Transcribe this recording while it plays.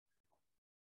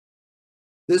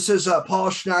This is Paul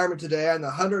Schneiderman today on the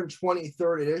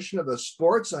 123rd edition of the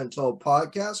Sports Untold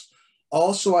podcast,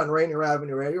 also on Rainier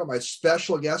Avenue Radio. My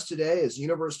special guest today is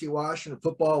University of Washington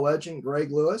football legend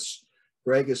Greg Lewis.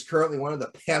 Greg is currently one of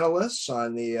the panelists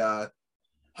on the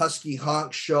Husky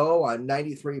Honk show on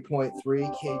 93.3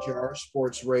 KJR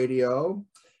Sports Radio.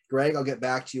 Greg, I'll get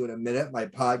back to you in a minute. My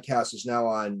podcast is now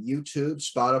on YouTube,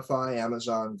 Spotify,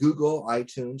 Amazon, Google,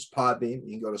 iTunes, Podbean.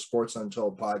 You can go to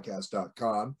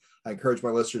sportsuntoldpodcast.com. I encourage my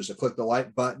listeners to click the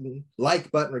like button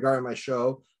regarding my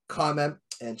show, comment,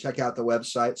 and check out the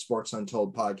website,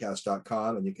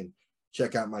 sportsuntoldpodcast.com, and you can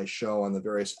check out my show on the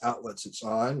various outlets it's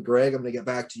on. Greg, I'm going to get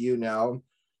back to you now.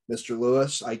 Mr.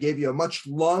 Lewis, I gave you a much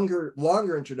longer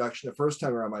introduction the first time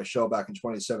you were on my show back in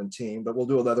 2017, but we'll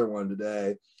do another one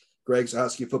today. Greg's a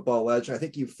Husky football legend. I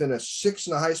think you finished sixth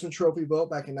in the Heisman Trophy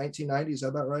vote back in 1990. Is that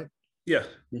about right? Yeah,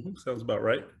 sounds about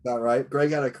right. About right.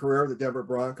 Greg had a career with the Denver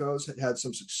Broncos, had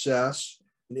some success.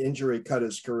 An injury cut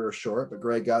his career short, but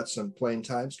Greg got some playing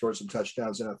time, scored some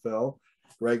touchdowns in the NFL.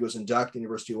 Greg was inducted in the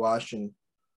University of Washington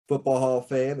Football Hall of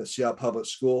Fame, the Seattle Public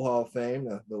School Hall of Fame.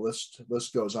 The list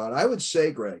goes on. I would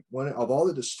say, Greg, one of all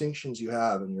the distinctions you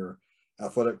have in your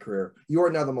athletic career, you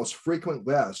are now the most frequent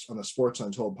guest on the Sports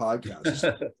Untold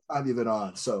podcast. I've been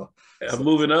on. So I'm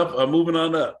moving up. I'm moving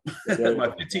on up.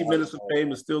 My 15 minutes of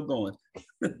fame is still going.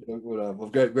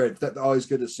 Well, great. Always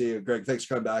good to see you, Greg. Thanks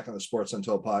for coming back on the Sports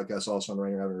Untold podcast, also on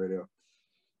Rainier Avenue Radio.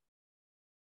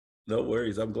 No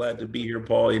worries. I'm glad to be here,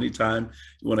 Paul. Anytime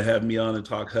you want to have me on and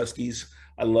talk Huskies,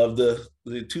 I love the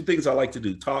two things I like to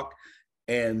do: talk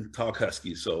and talk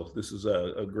Huskies. So this is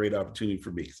a great opportunity for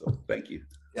me. So thank you.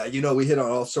 Yeah, we hit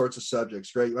on all sorts of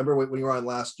subjects. Great. Remember when you were on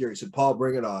last year, you said, Paul,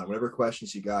 bring it on. Whatever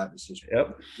questions you got, it's just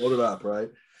load it up, right?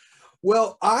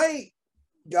 Well, I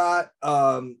got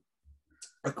a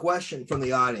question from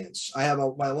the audience. I have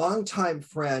my longtime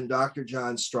friend, Dr.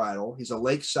 John Stridle. He's a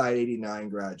Lakeside 89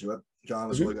 graduate. John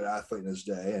was a really good athlete in his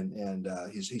day, and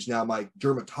he's now my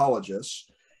dermatologist.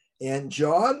 And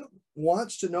John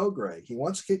wants to know, Greg, he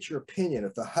wants to get your opinion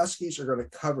if the Huskies are going to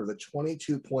cover the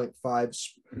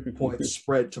 22.5 point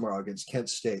spread tomorrow against Kent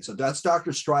State. So that's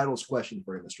Dr. Stridle's question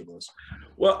for you, Mr. Lewis.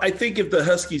 Well, I think if the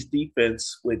Huskies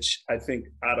defense, which I think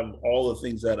out of all the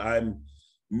things that I'm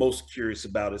most curious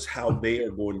about is how they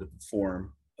are going to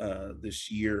perform this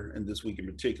year and this week in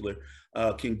particular,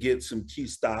 can get some key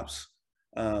stops.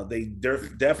 They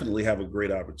definitely have a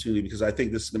great opportunity because I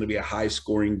think this is going to be a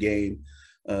high-scoring game.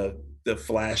 The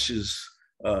flashes,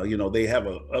 they have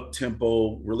a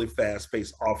up-tempo, really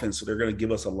fast-paced offense, so they're going to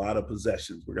give us a lot of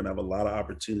possessions. We're going to have a lot of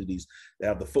opportunities to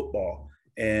have the football,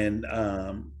 and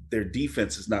their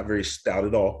defense is not very stout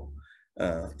at all.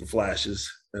 The flashes,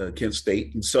 Kent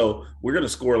State, and so we're going to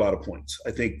score a lot of points.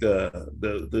 I think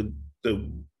the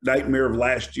nightmare of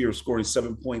last year of scoring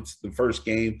 7 points the first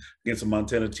game against a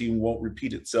Montana team won't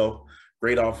repeat itself.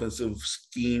 Great offensive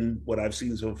scheme. What I've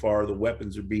seen so far, the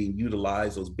weapons are being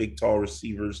utilized, those big, tall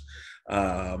receivers.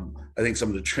 I think some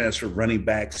of the transfer running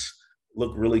backs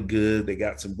look really good. They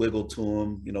got some wiggle to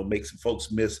them, make some folks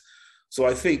miss. So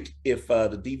I think if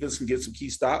the defense can get some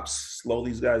key stops, slow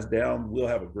these guys down, we'll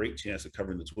have a great chance of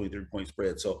covering the 23-point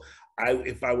spread. So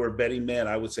if I were a betting man,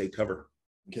 I would say cover.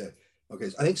 Okay.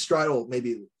 So I think Stridle may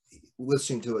be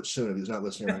listening to it soon if he's not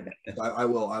listening right now. I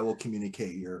will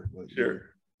communicate your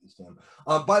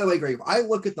by the way, Greg, if I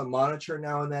look at the monitor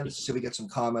now and then to see if we get some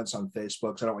comments on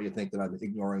Facebook, so I don't want you to think that I'm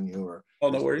ignoring you or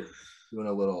no worries. Doing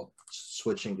a little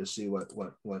switching to see what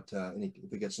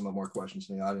if we get some more questions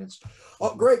in the audience.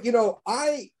 Oh, Greg,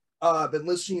 I've been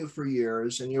listening to you for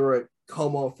years, and you were at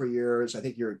Como for years. I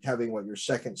think you're having your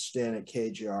second stint at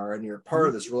KJR, and you're part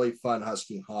of this really fun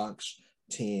Husky Honks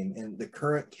team. And the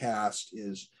current cast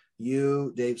is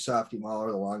you, Dave Softy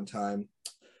Mahler, the longtime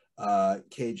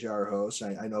KJR host.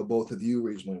 I know both of you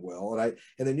reasonably well,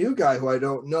 and the new guy who I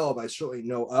don't know, but I certainly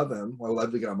know of him. I'd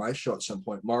love to get on my show at some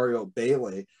point, Mario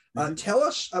Bailey. Tell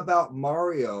us about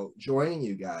Mario joining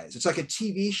you guys. It's like a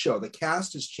TV show. The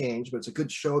cast has changed, but it's a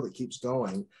good show that keeps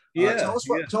going. Tell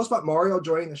us about Mario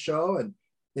joining the show and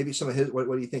maybe some of his. What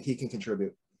do you think he can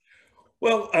contribute?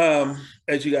 Well,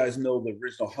 as you guys know, the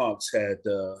original Honks had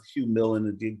Hugh Millen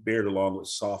and Dick Baird along with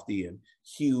Softy, and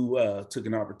Hugh took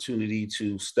an opportunity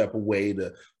to step away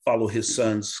to follow his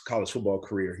son's college football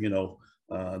career.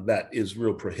 That is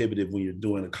real prohibitive when you're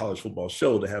doing a college football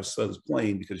show to have sons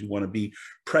playing because you want to be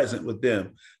present with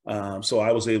them. So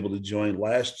I was able to join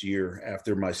last year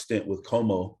after my stint with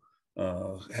Como,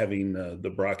 having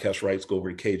the broadcast rights go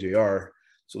over to KJR.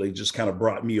 So they just kind of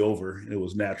brought me over, and it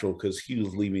was natural because he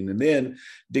was leaving. And then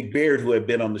Dick Baird, who had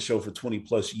been on the show for 20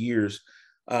 plus years,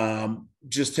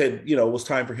 just had, it was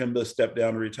time for him to step down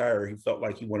and retire. He felt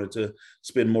like he wanted to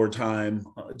spend more time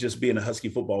just being a Husky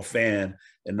football fan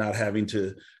and not having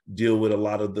to deal with a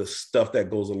lot of the stuff that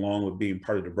goes along with being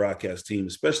part of the broadcast team,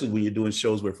 especially when you're doing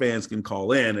shows where fans can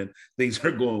call in and things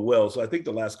are going well. So I think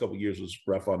the last couple of years was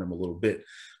rough on him a little bit.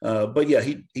 But yeah,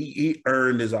 he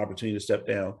earned his opportunity to step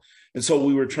down. And so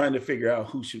we were trying to figure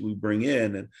out who should we bring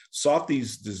in. And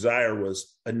Softy's desire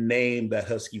was a name that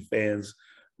Husky fans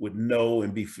would know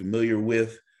and be familiar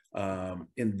with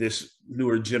in this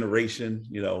newer generation,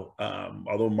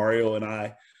 although Mario and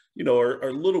I, are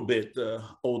a little bit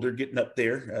older, getting up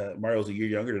there. Mario's a year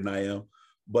younger than I am,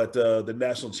 but the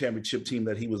national championship team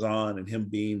that he was on and him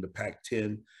being the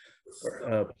Pac-10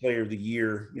 player of the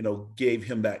year, gave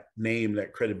him that name,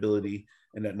 that credibility,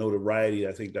 and that notoriety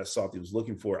I think that Softy was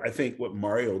looking for. I think what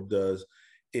Mario does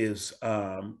is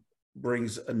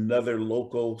brings another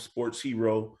local sports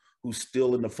hero who's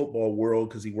still in the football world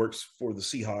because he works for the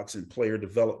Seahawks in player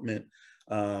development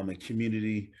and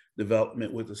community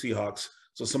development with the Seahawks.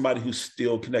 So somebody who's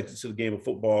still connected to the game of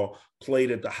football,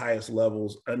 played at the highest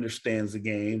levels, understands the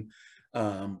game,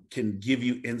 can give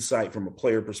you insight from a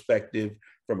player perspective,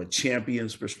 from a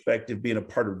champion's perspective, being a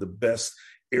part of the best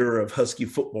era of Husky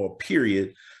football,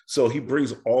 period. So he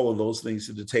brings all of those things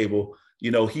to the table.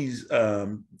 He's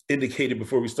indicated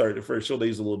before we started the first show that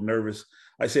he's a little nervous.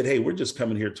 I said, hey, we're just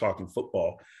coming here talking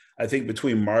football. I think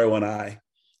between Mario and I,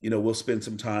 we'll spend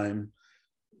some time,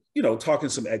 talking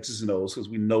some X's and O's because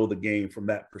we know the game from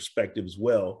that perspective as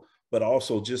well, but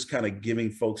also just kind of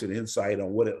giving folks an insight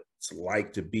on what it's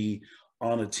like to be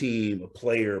on a team, a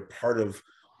player, part of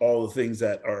all the things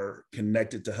that are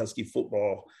connected to Husky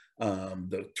football,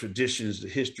 the traditions, the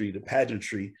history, the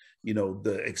pageantry,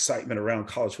 the excitement around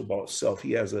college football itself.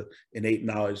 He has an innate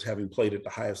knowledge, having played at the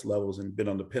highest levels and been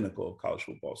on the pinnacle of college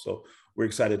football. So we're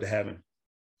excited to have him.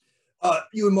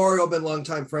 You and Mario have been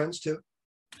longtime friends too?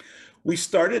 We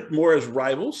started more as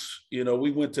rivals.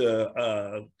 We went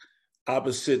to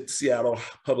opposite Seattle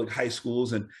public high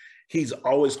schools, and he's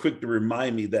always quick to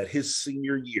remind me that his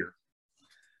senior year,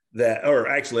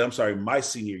 my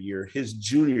senior year, his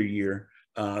junior year,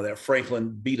 that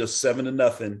Franklin beat us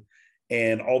 7-0.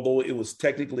 And although it was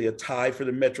technically a tie for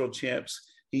the Metro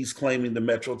champs, he's claiming the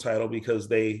Metro title because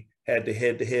they had the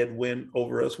head-to-head win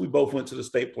over us. We both went to the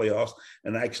state playoffs.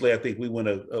 And actually, I think we went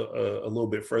a little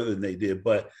bit further than they did.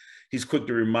 But he's quick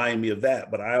to remind me of that.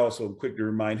 But I also am quick to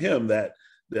remind him that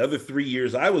the other 3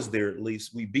 years I was there, at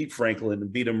least, we beat Franklin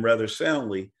and beat them rather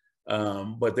soundly.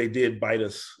 But they did bite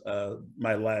us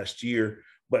my last year.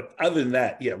 But other than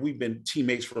that, yeah, we've been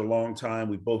teammates for a long time.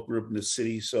 We both grew up in the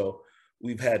city, so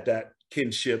we've had that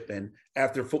kinship. And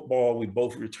after football, we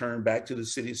both returned back to the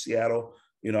city of Seattle.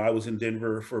 I was in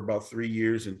Denver for about 3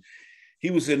 years, and he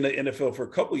was in the NFL for a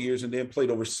couple of years and then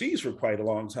played overseas for quite a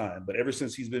long time. But ever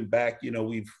since he's been back,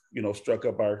 we've, struck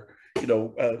up our,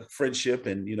 friendship,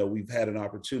 and, we've had an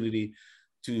opportunity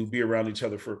to be around each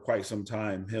other for quite some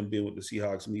time, him being with the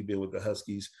Seahawks, me being with the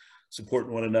Huskies,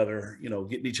 supporting one another,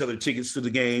 getting each other tickets to the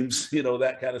games,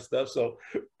 that kind of stuff. So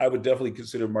I would definitely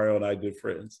consider Mario and I good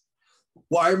friends.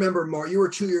 Well, I remember you were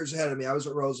 2 years ahead of me. I was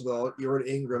at Roosevelt. You were at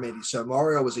Ingram, 87.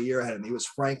 Mario was a year ahead of me. He was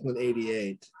Franklin,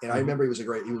 88. And I remember he was a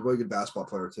really good basketball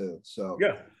player too. So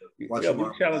yeah, we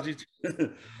challenged each.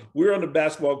 We were on the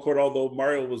basketball court, although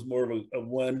Mario was more of a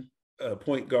one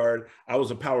point guard. I was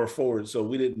a power forward, so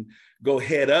we didn't go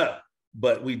head up.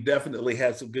 But we definitely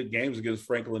had some good games against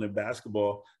Franklin in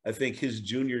basketball. I think his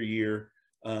junior year,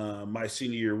 my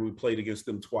senior year, we played against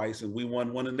them twice, and we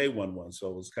won one and they won one. So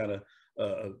it was kind of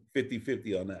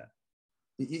 50-50 on that.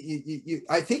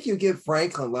 I think you give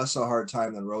Franklin less a hard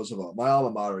time than Roosevelt. My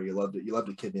alma mater, you love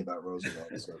to kid me about Roosevelt.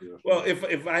 So, well,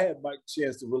 if I had my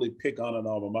chance to really pick on an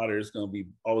alma mater, it's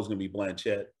always going to be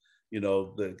Blanchette.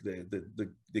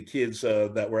 The kids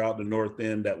that were out in the North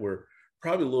End that were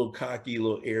probably a little cocky, a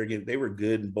little arrogant. They were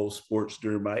good in both sports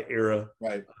during my era.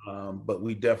 Right. But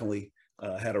we definitely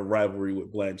had a rivalry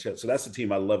with Blanchette. So that's the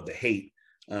team I love to hate.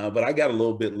 But I got a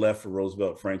little bit left for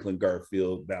Roosevelt, Franklin,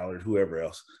 Garfield, Ballard, whoever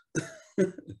else.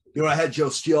 I had Joe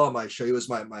Steele on my show. He was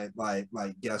my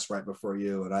guest right before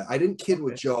you. And I didn't kid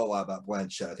with Joe a lot about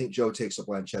Blanchette. I think Joe takes the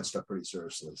Blanchette stuff pretty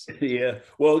seriously. So. Yeah.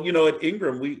 Well, at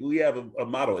Ingram, we have a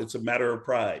motto. It's a matter of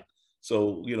pride.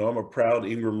 So, I'm a proud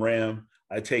Ingram Ram.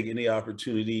 I take any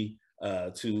opportunity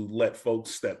to let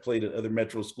folks that played at other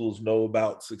Metro schools know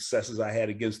about successes I had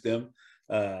against them.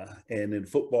 And in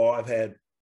football, I've had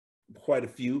quite a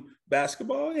few.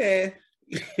 Basketball, yeah,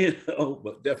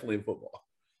 but definitely in football.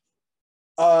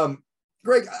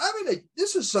 Greg,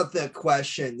 this is a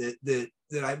question that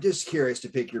I'm just curious to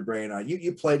pick your brain on.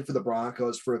 You played for the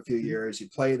Broncos for a few years. You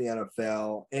played in the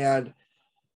NFL, and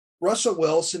Russell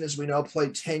Wilson, as we know,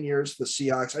 played 10 years for the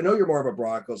Seahawks. I know you're more of a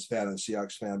Broncos fan than a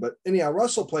Seahawks fan, but anyhow,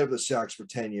 Russell played for the Seahawks for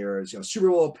 10 years, Super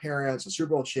Bowl appearance, a Super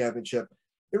Bowl championship.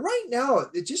 And right now,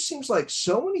 it just seems like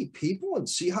so many people in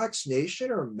Seahawks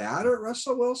Nation are mad at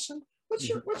Russell Wilson. What's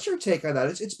your take on that?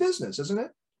 It's business, isn't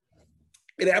it?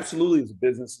 It absolutely is a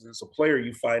business. It's a player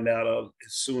you find out of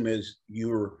as soon as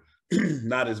you're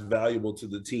not as valuable to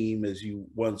the team as you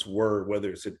once were, whether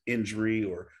it's an injury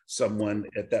or someone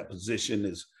at that position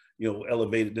is,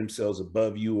 elevated themselves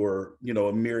above you, or,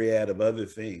 a myriad of other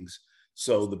things.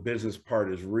 So the business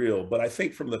part is real. But I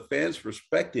think from the fans'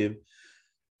 perspective,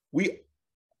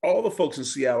 all the folks in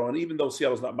Seattle, and even though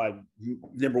Seattle's not my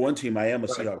number one team, I am a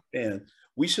Seattle fan,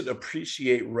 we should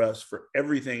appreciate Russ for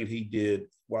everything he did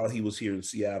while he was here in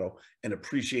Seattle, and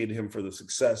appreciate him for the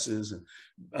successes.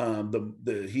 And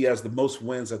he has the most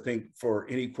wins, I think, for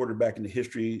any quarterback in the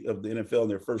history of the NFL in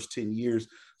their first 10 years.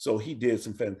 So he did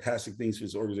some fantastic things for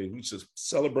his organization. We should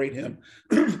celebrate him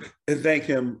and thank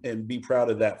him and be proud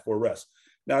of that for Russ.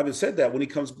 Now, having said that, when he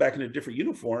comes back in a different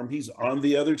uniform, he's on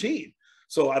the other team.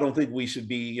 So I don't think we should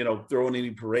be, throwing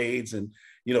any parades and,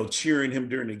 cheering him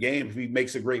during the game. If he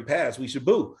makes a great pass, we should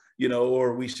boo,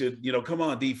 or we should, come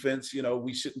on defense,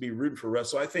 we shouldn't be rooting for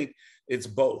Russ. So I think it's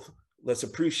both. Let's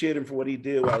appreciate him for what he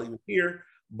did while he was here,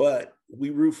 but we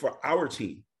root for our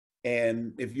team.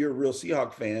 And if you're a real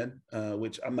Seahawk fan,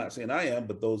 which I'm not saying I am,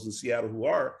 but those in Seattle who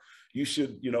are, you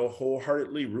should,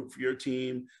 wholeheartedly root for your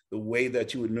team the way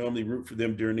that you would normally root for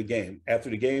them during the game. After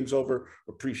the game's over,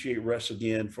 appreciate Russ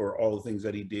again for all the things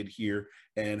that he did here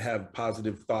and have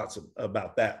positive thoughts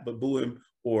about that. But boo him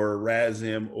or razz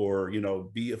him or,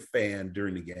 be a fan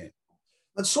during the game.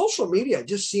 On social media, it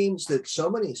just seems that so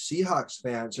many Seahawks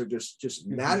fans are just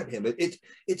mad at him.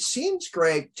 It seems,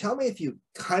 Greg, tell me if you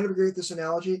kind of agree with this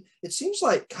analogy. It seems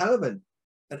like kind of an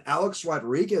Alex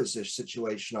Rodriguez-ish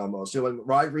situation almost. When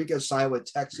Rodriguez signed with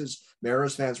Texas,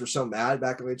 Mariners fans were so mad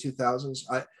back in the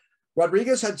 2000s.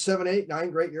 Rodriguez had 7, 8,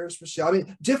 9 great years for Seattle. I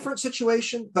mean, different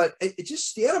situation, but it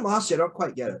just, the animosity, I don't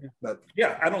quite get it. But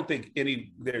yeah, I don't think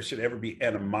there should ever be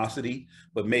animosity,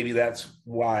 but maybe that's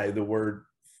why the word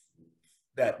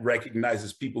that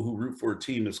recognizes people who root for a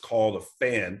team is called a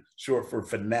fan, short for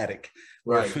fanatic,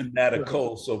 or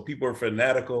fanatical. So people are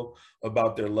fanatical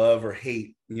about their love or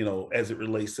hate, as it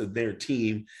relates to their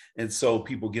team. And so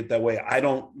people get that way. I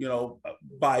don't,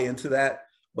 buy into that,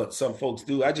 but some folks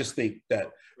do. I just think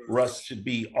that Russ should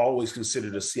be always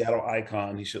considered a Seattle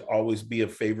icon. He should always be a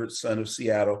favorite son of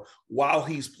Seattle. While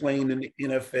he's playing in the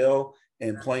NFL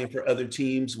and playing for other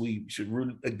teams, we should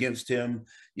root against him,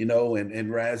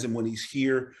 and razz him when he's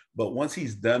here. But once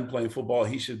he's done playing football,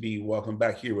 he should be welcomed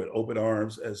back here with open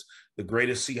arms as the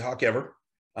greatest Seahawk ever,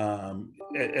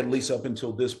 at least up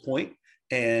until this point.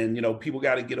 And, people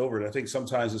got to get over it. I think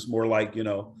sometimes it's more like,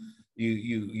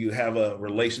 you have a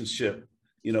relationship,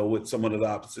 with someone of the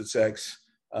opposite sex,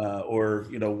 or,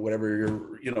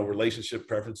 whatever your, relationship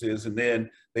preference is. And then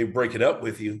they break it up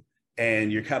with you.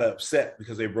 And you're kind of upset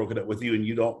because they broke it up with you and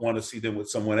you don't want to see them with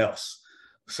someone else.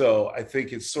 So I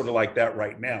think it's sort of like that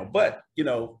right now. But,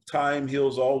 time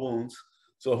heals all wounds.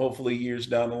 So hopefully years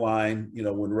down the line,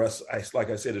 when Russ, like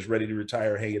I said, is ready to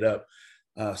retire, hang it up,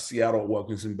 Seattle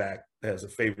welcomes him back as a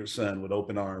favorite son with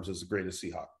open arms as the greatest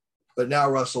Seahawk. But now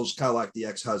Russell's kind of like the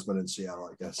ex-husband in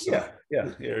Seattle, I guess. So.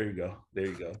 Yeah. There you go.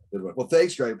 Good one. Well,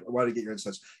 thanks, Greg. I wanted to get your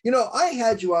insights. I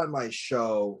had you on my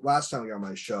show. Last time you were on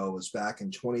my show was back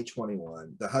in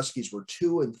 2021. The Huskies were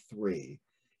 2-3.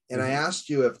 And I asked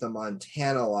you if the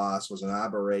Montana loss was an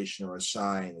aberration or a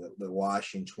sign that the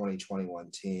Washington 2021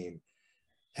 team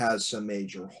has some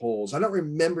major holes. I don't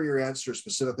remember your answer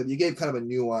specifically. You gave kind of a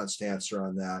nuanced answer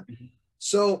on that.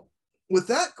 So with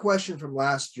that question from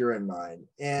last year in mind,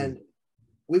 and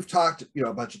we've talked,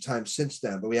 a bunch of times since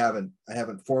then, but I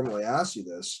haven't formally asked you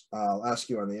this. I'll ask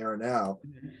you on the air now.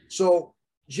 So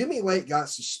Jimmy Lake got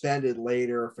suspended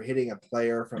later for hitting a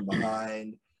player from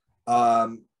behind.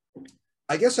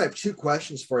 I guess I have 2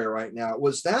 questions for you right now.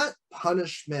 Was that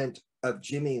punishment of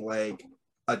Jimmy Lake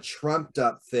a trumped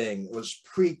up thing? It was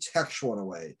pretextual in a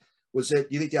way. Was it,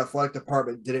 do you think the athletic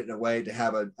department did it in a way to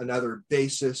have another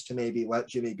basis to maybe let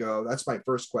Jimmy go? That's my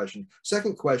first question.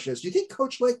 Second question is, do you think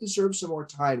Coach Lake deserves some more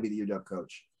time to be the UW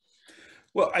coach?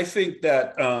 Well, I think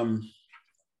that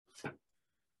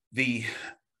the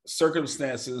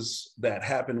circumstances that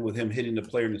happened with him hitting the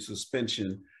player in the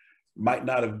suspension might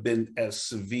not have been as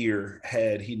severe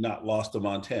had he not lost to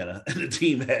Montana and the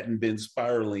team hadn't been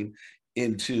spiraling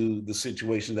into the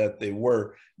situation that they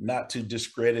were, not to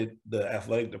discredit the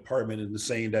athletic department and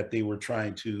saying that they were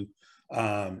trying to,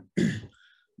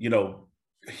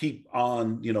 heap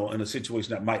on, in a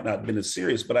situation that might not have been as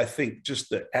serious, but I think just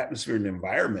the atmosphere and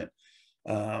environment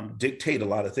dictate a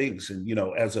lot of things. And,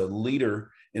 as a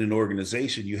leader in an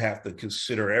organization, you have to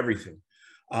consider everything.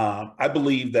 I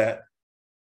believe that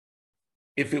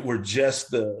if it were just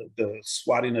the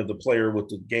swatting of the player with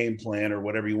the game plan or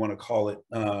whatever you want to call it,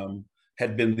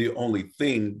 had been the only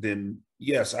thing, then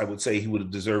yes, I would say he would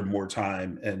have deserved more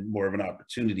time and more of an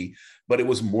opportunity, but it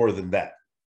was more than that.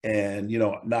 And,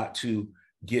 not to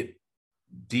get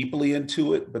deeply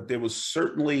into it, but there was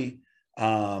certainly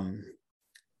a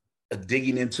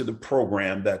digging into the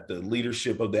program that the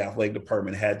leadership of the athletic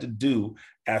department had to do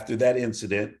after that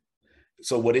incident.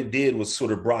 So what it did was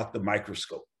sort of brought the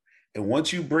microscope. And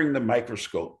once you bring the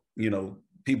microscope,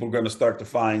 people are going to start to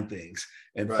find things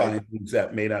and find things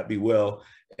that may not be well.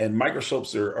 And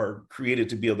microscopes are created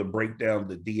to be able to break down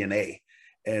the DNA.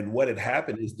 And what had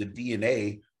happened is the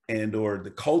DNA or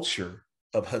the culture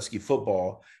of Husky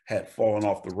football had fallen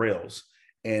off the rails.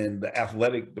 And the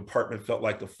athletic department felt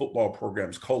like the football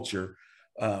program's culture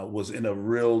was in a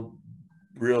real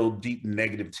deep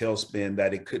negative tailspin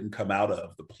that it couldn't come out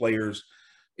of. The players,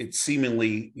 it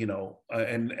seemingly,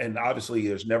 and obviously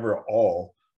there's never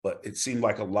all, but it seemed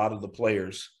like a lot of the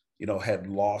players, had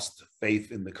lost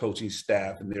faith in the coaching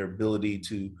staff and their ability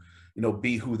to,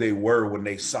 be who they were when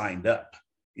they signed up.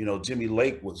 Jimmy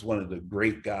Lake was one of the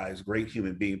great guys, great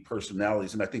human being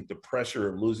personalities. And I think the pressure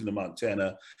of losing to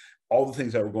Montana, all the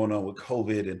things that were going on with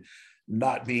COVID and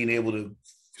not being able to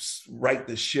right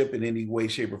the ship in any way,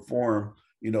 shape, or form,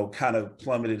 kind of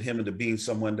plummeted him into being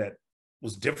someone that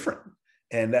was different.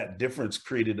 And that difference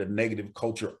created a negative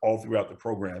culture all throughout the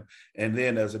program. And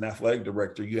then as an athletic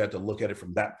director, you had to look at it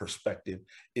from that perspective.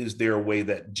 Is there a way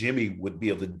that Jimmy would be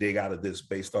able to dig out of this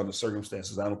based on the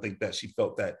circumstances? I don't think that she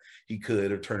felt that he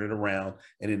could or turn it around.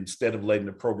 And instead of letting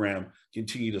the program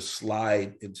continue to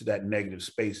slide into that negative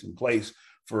space in place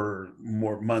for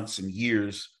more months and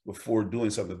years before doing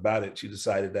something about it, she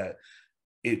decided that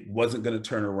it wasn't going to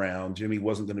turn around. Jimmy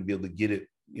wasn't going to be able to get it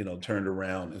turned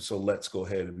around. And so let's go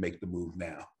ahead and make the move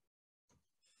now.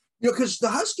 Because the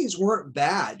Huskies weren't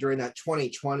bad during that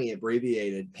 2020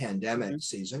 abbreviated pandemic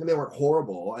season. I mean, they weren't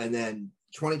horrible. And then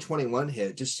 2021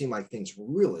 hit, it just seemed like things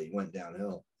really went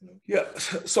downhill. Yeah.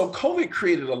 So COVID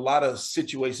created a lot of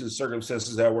situations and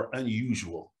circumstances that were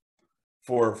unusual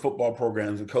for football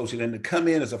programs and coaching. And to come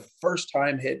in as a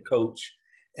first-time head coach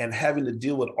and having to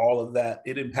deal with all of that,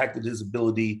 it impacted his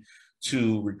ability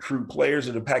to recruit players.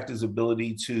 It impacted his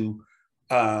ability to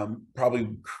probably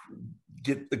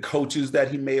get the coaches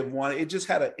that he may have wanted. It just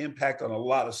had an impact on a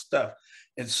lot of stuff.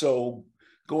 And so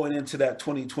going into that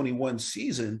 2021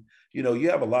 season, you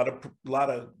have a lot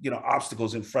of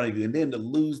obstacles in front of you. And then to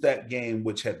lose that game,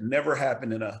 which had never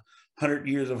happened in 100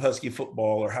 years of Husky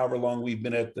football or however long we've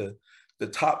been at the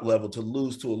top level, to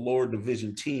lose to a lower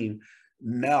division team,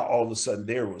 now all of a sudden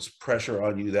there was pressure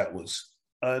on you that was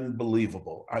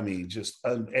unbelievable. I mean,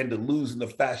 and to lose in the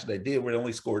fashion they did, where they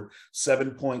only scored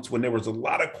 7 points when there was a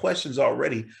lot of questions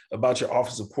already about your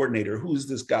offensive coordinator. Who's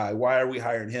this guy? Why are we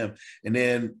hiring him? And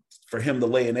then for him to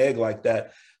lay an egg like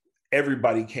that,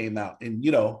 everybody came out. And,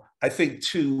 I think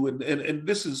too, and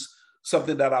this is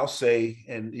something that I'll say,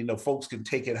 and, folks can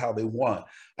take it how they want.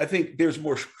 I think there's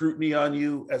more scrutiny on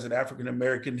you as an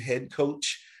African-American head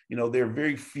coach. There are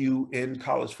very few in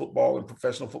college football and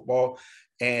professional football.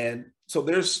 And so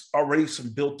there's already some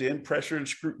built-in pressure and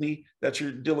scrutiny that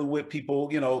you're dealing with. People,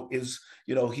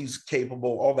 he's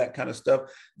capable, all that kind of stuff.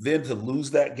 Then to lose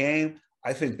that game,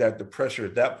 I think that the pressure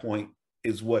at that point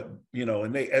is what,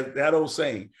 and that old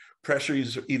saying, pressure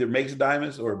either makes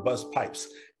diamonds or busts pipes.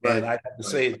 Right. And I have to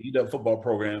say, the UW football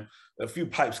program, a few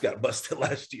pipes got busted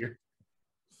last year.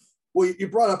 Well, you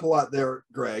brought up a lot there,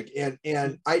 Greg,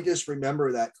 and I just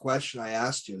remember that question I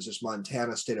asked you: is this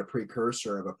Montana State a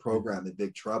precursor of a program in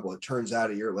big trouble? It turns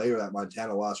out a year later that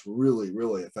Montana loss really,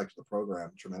 really affected the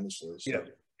program tremendously. So.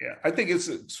 Yeah. I think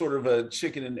it's sort of a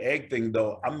chicken and egg thing,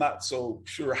 though. I'm not so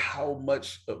sure how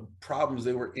much of problems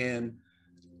they were in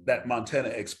that Montana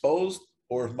exposed,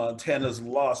 or if Montana's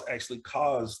loss actually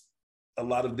caused a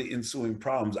lot of the ensuing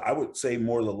problems. I would say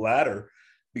more the latter,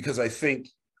 because I think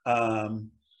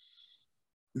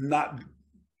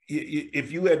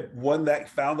if you had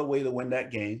found a way to win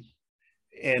that game,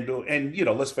 and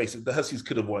let's face it, the Huskies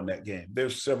could have won that game.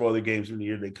 There's several other games in the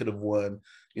year they could have won.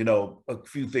 A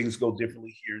few things go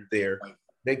differently here and there.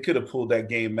 They could have pulled that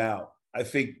game out. I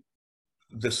think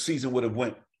the season would have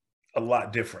went a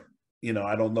lot different.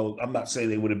 I don't know. I'm not saying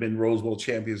they would have been Rose Bowl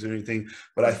champions or anything,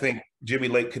 but I think Jimmy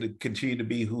Lake could have continued to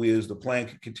be who he is. The plan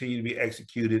could continue to be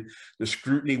executed. The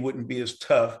scrutiny wouldn't be as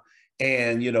tough.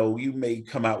 And, you may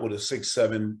come out with a 6,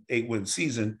 7, 8 win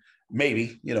season,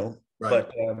 maybe, Right.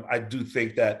 but I do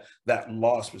think that that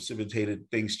loss precipitated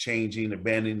things changing,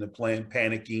 abandoning the plan,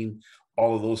 panicking,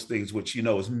 all of those things, which,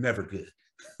 is never good.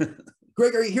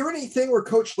 Greg, are you hearing anything where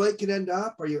Coach Lake could end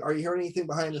up? Are you hearing anything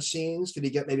behind the scenes? Could he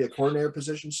get maybe a coordinator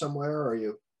position somewhere?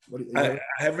 I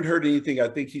haven't heard anything. I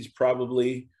think he's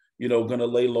probably, going to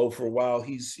lay low for a while.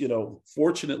 He's,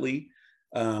 fortunately,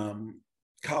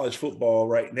 college football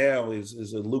right now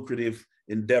is a lucrative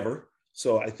endeavor.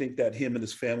 So I think that him and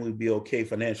his family will be okay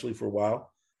financially for a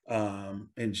while,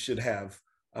 and should have,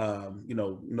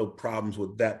 no problems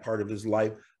with that part of his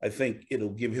life. I think it'll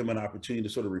give him an opportunity to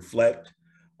sort of reflect,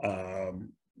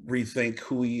 rethink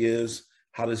who he is.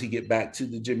 How does he get back to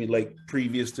the Jimmy Lake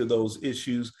previous to those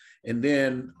issues? And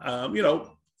then,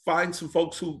 find some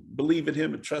folks who believe in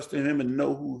him and trust in him and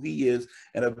know who he is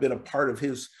and have been a part of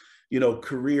his,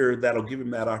 career that'll give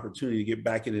him that opportunity to get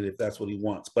back in it if that's what he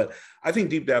wants. But I think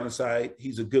deep down inside,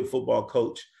 he's a good football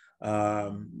coach.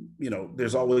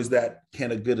 There's always that,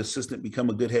 can a good assistant become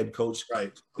a good head coach?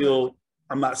 Right. Still,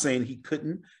 I'm not saying he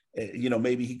couldn't,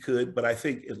 maybe he could, but I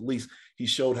think at least he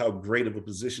showed how great of a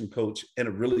position coach and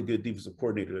a really good defensive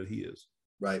coordinator that he is.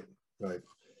 Right.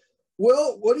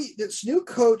 Well, this new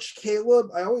coach,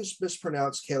 Caleb, I always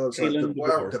mispronounce Caleb's like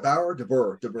DeBoer.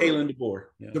 Kalen DeBoer.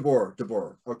 Yeah.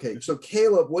 DeBoer. Okay. So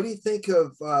Caleb, what do you think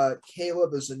of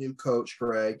Caleb as the new coach,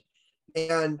 Greg?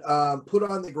 And put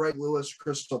on the Greg Lewis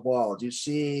crystal ball. Do you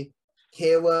see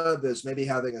Caleb as maybe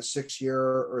having a 6-year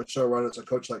or so run as a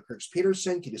coach like Chris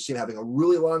Peterson? Can you see him having a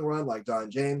really long run like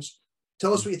Don James?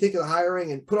 Tell us what you think of the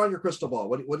hiring and put on your crystal ball.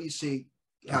 What do you see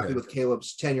happening with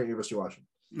Caleb's tenure at University of Washington?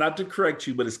 Not to correct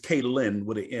you, but it's Kalen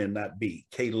with an N, not B.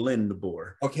 Kalen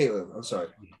DeBoer. Oh, Caleb. I'm sorry.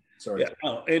 Yeah.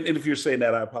 And if you're saying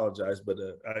that, I apologize, but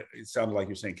it sounded like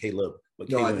you're saying Caleb. But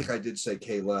no, Kalen. I think I did say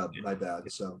Caleb. My bad.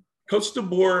 So Coach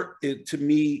DeBoer, to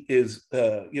me, is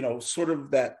sort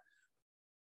of that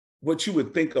what you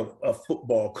would think of a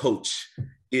football coach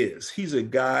is. He's a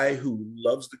guy who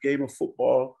loves the game of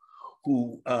football,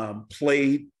 who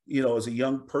played, as a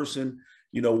young person.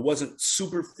 Wasn't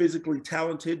super physically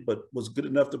talented, but was good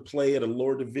enough to play at a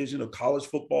lower division of college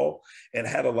football and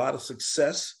had a lot of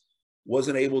success.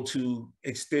 Wasn't able to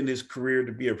extend his career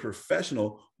to be a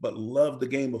professional, but loved the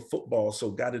game of football. So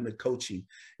got into coaching,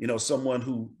 someone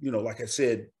who, like I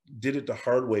said, did it the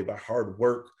hard way by hard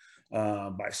work,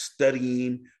 by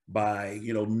studying, by,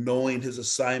 knowing his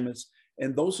assignments.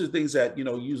 And those are things that,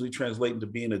 usually translate into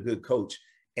being a good coach.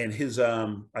 And his,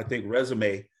 I think,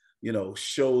 resume,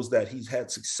 shows that he's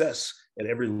had success at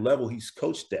every level he's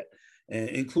coached at, and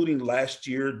including last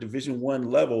year, Division I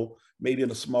level, maybe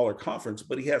in a smaller conference,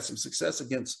 but he had some success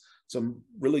against some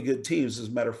really good teams. As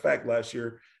a matter of fact, last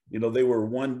year, they were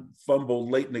one fumble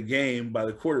late in the game by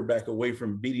the quarterback away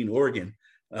from beating Oregon,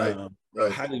 a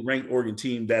highly ranked Oregon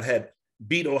team that had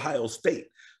beat Ohio State.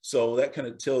 So that kind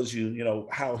of tells you,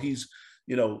 how he's,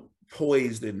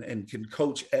 poised and can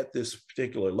coach at this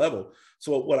particular level.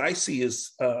 So what I see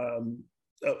is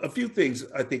a few things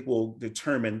I think will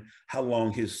determine how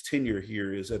long his tenure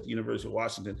here is at the University of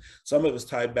Washington. Some of it's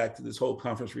tied back to this whole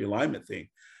conference realignment thing.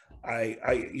 I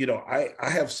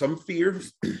have some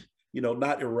fears,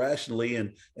 not irrationally,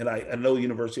 and I know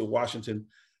University of Washington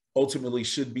ultimately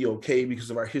should be okay because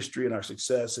of our history and our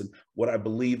success and what I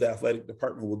believe the athletic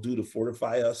department will do to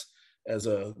fortify us as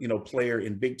a player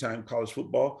in big time college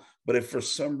football. But if for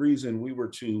some reason we were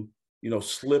to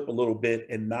slip a little bit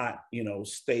and not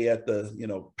stay at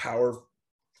the power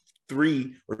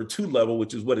 3 or 2 level,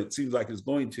 which is what it seems like it's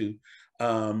going to,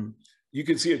 you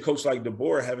can see a coach like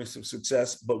DeBoer having some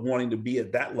success but wanting to be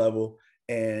at that level.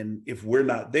 And if we're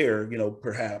not there,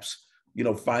 perhaps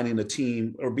finding a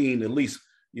team or being at least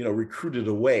recruited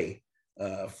away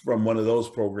from one of those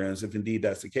programs, if indeed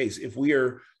that's the case. If we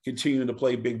are continuing to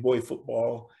play big boy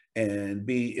football and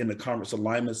be in the conference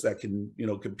alignments that can,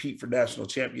 compete for national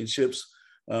championships,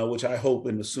 which I hope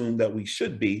and assume that we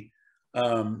should be,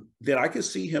 then I could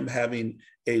see him having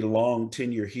a long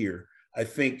tenure here. I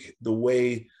think the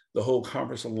way the whole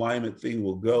conference alignment thing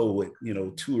will go with,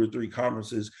 2 or 3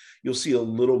 conferences, you'll see a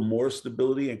little more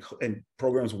stability and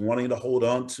programs wanting to hold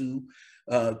on to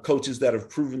coaches that have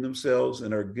proven themselves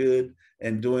and are good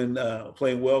and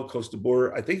playing well. Coach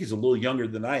DeBoer, I think he's a little younger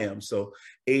than I am, so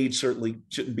age certainly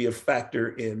shouldn't be a factor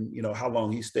in how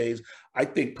long he stays. I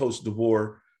think Coach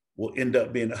DeBoer will end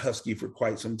up being a Husky for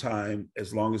quite some time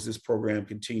as long as this program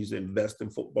continues to invest in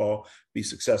football, be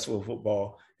successful in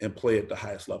football, and play at the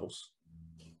highest levels.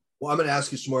 Well, I'm going to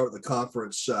ask you some more about the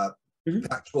conference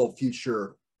Pac-12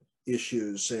 future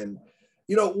issues. And,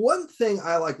 one thing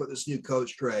I like with this new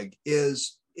coach, Greg,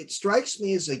 is it strikes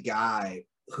me as a guy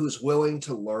who's willing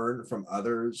to learn from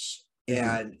others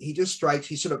And he just strikes,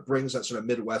 he sort of brings that sort of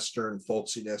Midwestern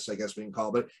folksiness, I guess we can call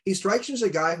it. But he strikes me as a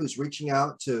guy who's reaching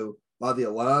out to a lot of the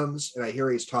alums. And I hear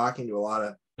he's talking to a lot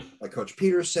of, like Coach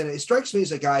Peterson. It strikes me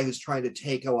as a guy who's trying to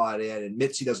take a lot in and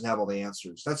admits he doesn't have all the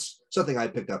answers. That's something I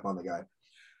picked up on the guy.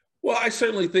 Well, I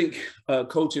certainly think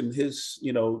Coach in his,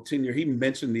 tenure, he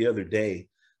mentioned the other day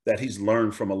that he's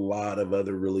learned from a lot of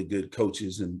other really good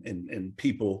coaches and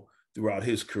people throughout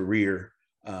his career.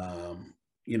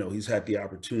 He's had the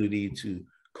opportunity to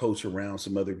coach around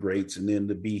some other greats, and then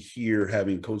to be here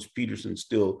having Coach Peterson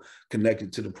still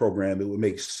connected to the program, it would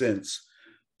make sense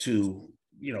to,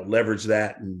 leverage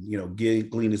that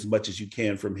and, glean as much as you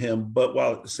can from him. But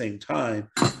while at the same time,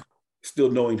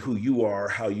 still knowing who you are,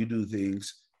 how you do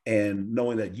things, and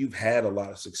knowing that you've had a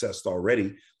lot of success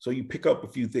already. So you pick up a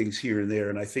few things here and there.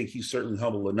 And I think he's certainly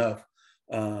humble enough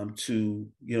to,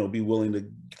 be willing to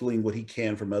glean what he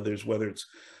can from others, whether it's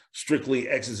strictly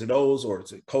X's and O's or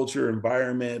it's a culture,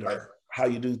 environment, or how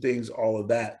you do things, all of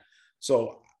that.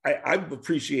 So I've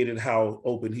appreciated how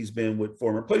open he's been with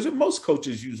former players. And most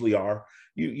coaches usually are.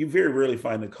 You very rarely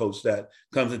find a coach that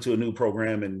comes into a new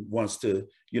program and wants to,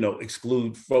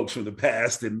 exclude folks from the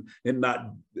past and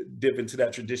not dip into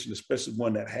that tradition, especially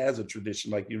one that has a tradition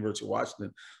like the University of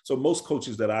Washington. So most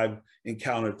coaches that I've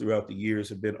encountered throughout the years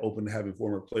have been open to having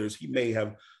former players. He may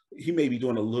be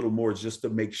doing a little more just to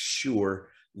make sure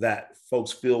that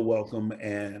folks feel welcome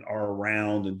and are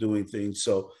around and doing things.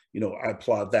 So, I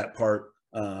applaud that part.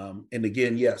 And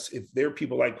again, yes, if there are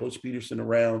people like Coach Peterson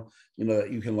around,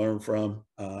 that you can learn from,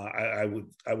 I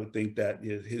would think that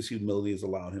his humility is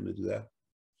allowing him to do that.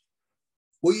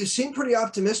 Well, you seem pretty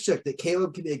optimistic that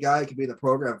Caleb could be a guy who could be in the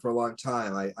program for a long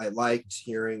time. I liked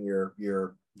hearing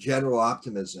your general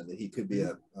optimism that he could be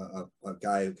a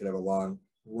guy who could have a long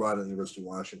run at the University of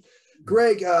Washington.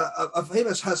 Greg, a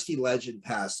famous Husky legend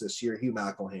passed this year, Hugh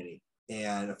McElhaney,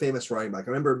 and a famous running back. I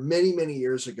remember many, many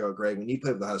years ago, Greg, when you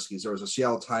played with the Huskies, there was a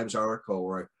Seattle Times article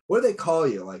where, what do they call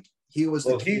you? Like, he was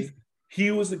the king?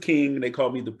 He was the king, and they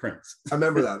called me the prince. I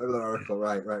remember that article.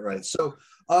 Right. So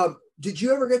did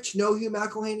you ever get to know Hugh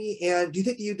McElhaney? And do you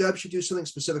think the UW should do something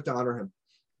specific to honor him?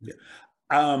 Yeah.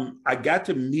 I got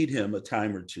to meet him a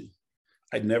time or two.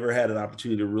 I'd never had an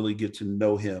opportunity to really get to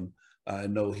know him. I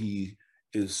know he's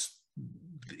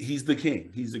the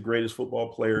king. He's the greatest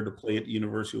football player to play at the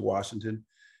University of Washington.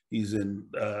 He's in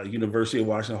University of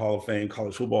Washington Hall of Fame,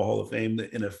 College Football Hall of Fame, the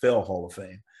NFL Hall of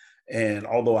Fame. And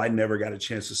although I never got a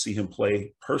chance to see him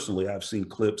play personally, I've seen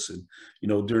clips, and,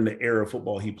 during the era of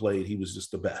football he played, he was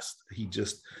just the best. He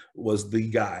just was the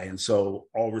guy. And so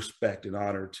all respect and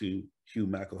honor to Hugh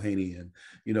McElhaney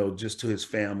and, just to his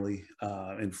family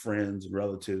and friends and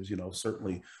relatives.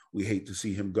 Certainly we hate to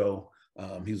see him go.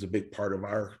 He's a big part of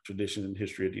our tradition and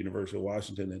history at the University of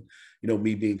Washington. And,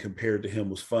 me being compared to him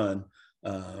was fun.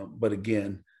 But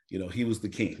again, he was the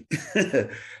king.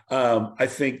 I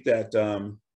think that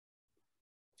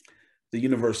the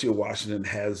University of Washington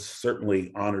has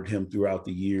certainly honored him throughout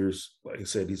the years. Like I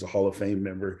said, he's a Hall of Fame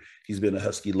member. He's been a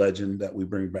Husky legend that we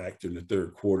bring back during the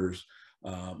third quarters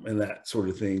and that sort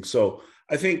of thing. So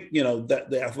I think, that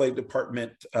the athletic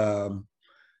department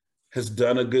has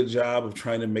done a good job of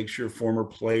trying to make sure former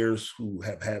players who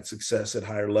have had success at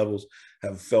higher levels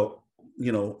have felt,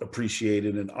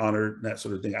 appreciated and honored and that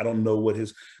sort of thing. I don't know what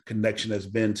his connection has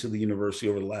been to the university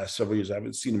over the last several years. I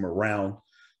haven't seen him around,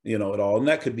 at all. And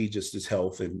that could be just his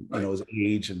health and, his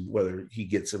age and whether he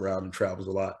gets around and travels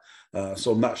a lot.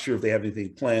 So I'm not sure if they have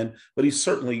anything planned, but he's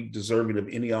certainly deserving of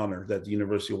any honor that the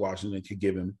University of Washington could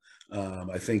give him.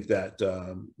 I think that,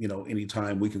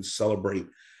 anytime we can celebrate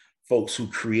folks who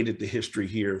created the history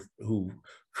here, who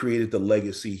created the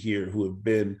legacy here, who have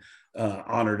been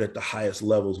honored at the highest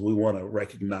levels, we want to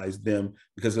recognize them,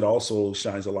 because it also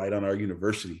shines a light on our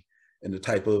university and the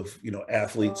type of,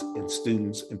 athletes and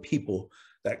students and people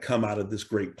that come out of this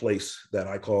great place that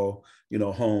I call,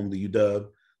 home, the UW.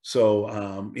 So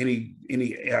any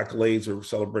accolades or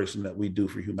celebration that we do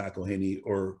for Hugh McElhaney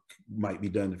or might be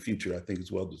done in the future, I think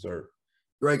is well deserved.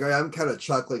 Greg, I'm kind of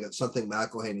chuckling at something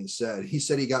McElhaney said. He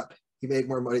said he made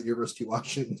more money at University of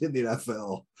Washington than the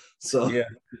NFL. So yeah,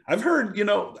 I've heard,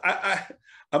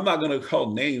 I'm not going to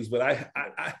call names, but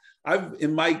I've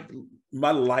in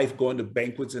my life going to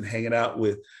banquets and hanging out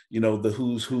with, the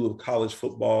who's who of college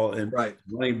football and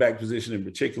running back position in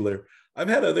particular. I've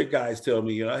had other guys tell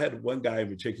me, I had one guy in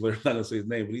particular, I'm not gonna say his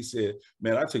name, but he said,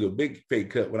 man, I took a big pay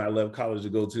cut when I left college to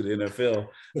go to the NFL.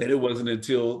 And it wasn't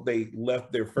until they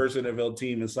left their first NFL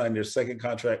team and signed their second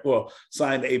contract,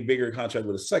 signed a bigger contract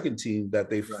with a second team, that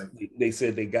they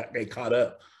said they caught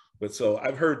up. But so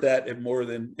I've heard that and more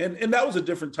than, and that was a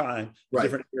different time,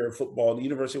 different era of football. The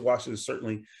University of Washington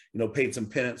certainly, paid some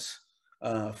penance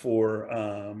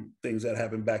for things that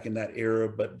happened back in that era.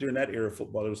 But during that era of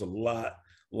football, there was a lot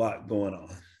going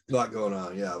on. A lot going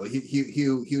on, yeah. Well,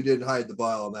 Hugh didn't hide the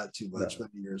ball on that too much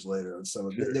many years later, and some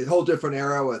of the whole different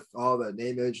era with all the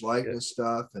name, image, likeness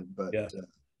stuff,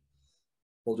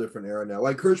 whole different era now.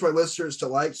 I encourage my listeners to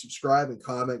like, subscribe, and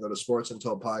comment. Go to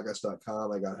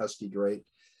sportsuntouldpodcast.com. I got Husky great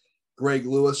Greg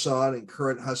Lewis on, and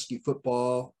current Husky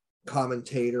football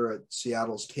commentator at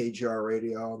Seattle's KGR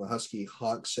Radio on the Husky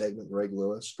Honk segment. Greg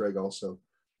Lewis. Greg also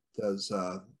does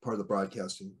part of the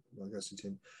broadcasting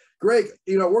team. Greg,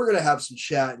 we're going to have some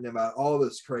chatting about all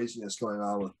this craziness going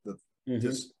on with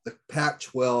the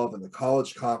Pac-12 and the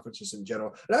college conferences in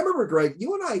general. And I remember, Greg,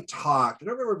 you and I talked, I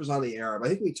don't remember if it was on the air, but I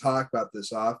think we talked about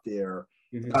this off the air,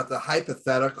 about the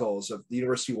hypotheticals of the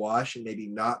University of Washington maybe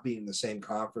not being in the same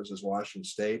conference as Washington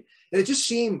State. And it just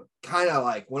seemed kind of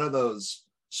like one of those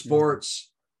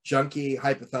sports junkie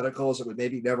hypotheticals that would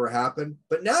maybe never happen.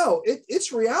 But now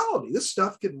it's reality. This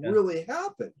stuff could really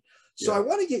happen. So I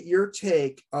want to get your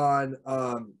take on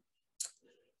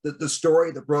the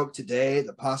story that broke today,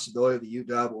 the possibility of the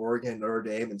UW, Oregon, Notre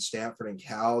Dame, and Stanford and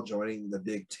Cal joining the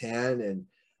Big Ten.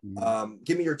 And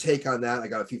give me your take on that. I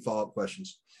got a few follow-up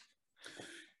questions.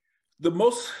 The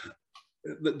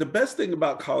best thing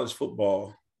about college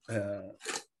football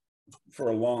for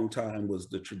a long time was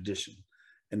the tradition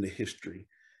and the history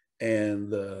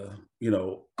and the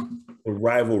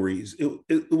rivalries.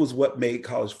 It was what made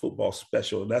college football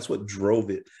special, and that's what drove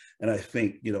it. And I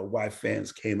think, why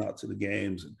fans came out to the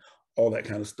games and all that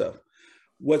kind of stuff.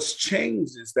 What's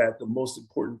changed is that the most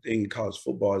important thing in college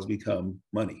football has become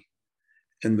money.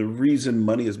 And the reason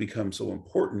money has become so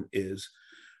important is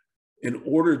in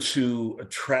order to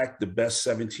attract the best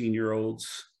 17-year-olds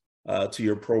to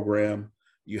your program,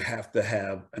 you have to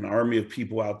have an army of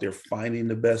people out there finding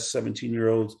the best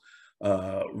 17-year-olds,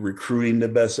 recruiting the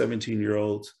best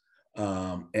 17-year-olds.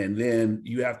 And then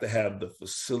you have to have the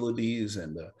facilities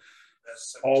and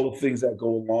all the things that go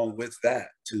along with that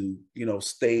to,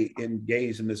 stay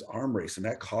engaged in this arm race. And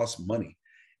that costs money.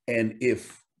 And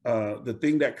if the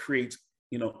thing that creates,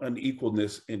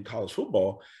 unequalness in college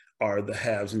football are the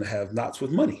haves and the have-nots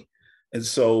with money. And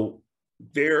so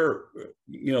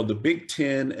the Big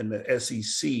Ten and the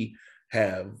SEC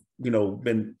have,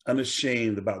 been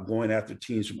unashamed about going after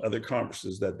teams from other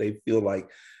conferences that they feel like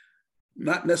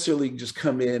not necessarily just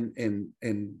come in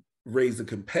and raise the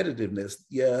competitiveness.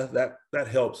 Yeah, that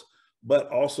helps,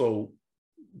 but also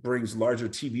brings larger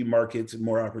TV markets and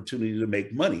more opportunity to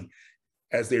make money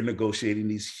as they're negotiating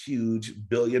these huge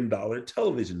billion-dollar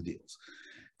television deals.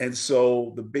 And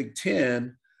so the Big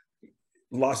Ten,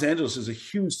 Los Angeles is a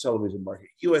huge television market.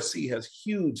 USC has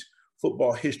huge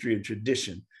football history and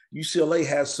tradition. UCLA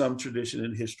has some tradition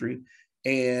and history.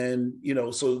 And,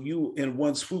 so you in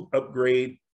one swoop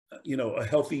upgrade, a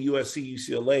healthy USC,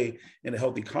 UCLA, and a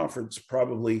healthy conference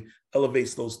probably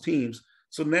elevates those teams.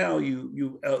 So now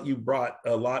you brought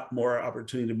a lot more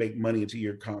opportunity to make money into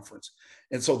your conference.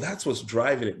 And so that's what's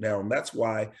driving it now. And that's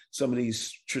why some of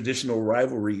these traditional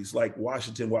rivalries like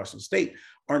Washington State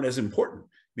aren't as important,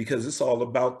 because it's all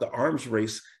about the arms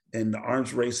race, and the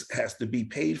arms race has to be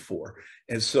paid for.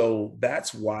 And so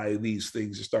that's why these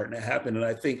things are starting to happen. And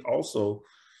I think also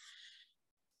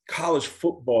college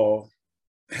football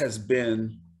has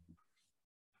been,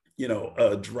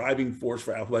 a driving force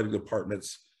for athletic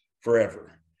departments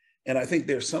forever. And I think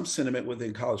there's some sentiment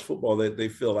within college football that they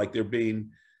feel like they're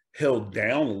being held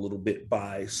down a little bit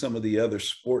by some of the other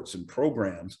sports and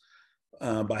programs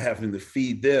by having to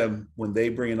feed them when they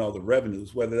bring in all the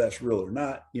revenues, whether that's real or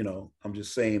not. I'm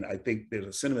just saying, I think there's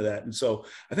a sentiment of that. And so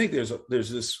I think there's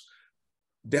this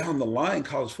down the line,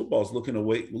 college football is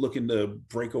looking to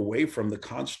break away from the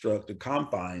construct, the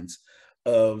confines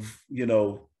of,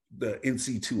 the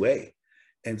NC2A.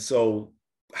 And so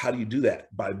how do you do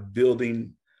that? By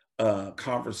building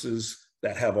conferences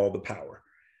that have all the power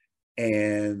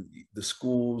and the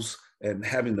schools and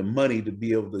having the money to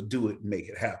be able to do it and make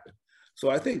it happen. So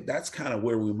I think that's kind of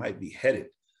where we might be headed,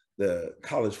 the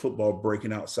college football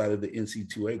breaking outside of the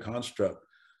NC2A construct.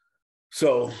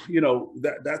 So,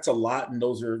 that's a lot. And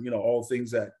those are, all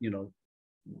things that,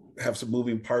 have some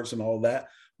moving parts and all that.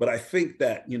 But I think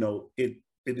that,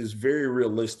 it is very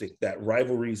realistic that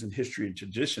rivalries and history and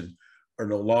tradition are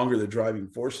no longer the driving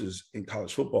forces in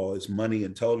college football. It's money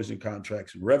and television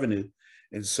contracts and revenue.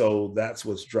 And so that's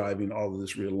what's driving all of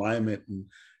this realignment. And,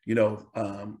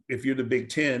 if you're the Big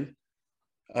Ten,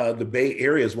 the Bay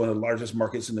Area is one of the largest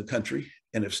markets in the country.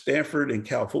 And if Stanford and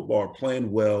Cal football are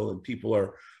playing well and people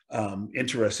are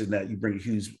interested in that, you bring a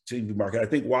huge TV market. I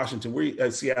think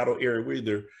Washington, Seattle area, we're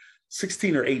either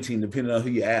 16 or 18, depending on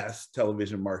who you ask,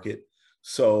 television market.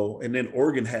 So, and then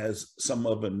Oregon has some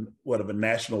of a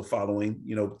national following,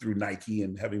 through Nike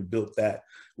and having built that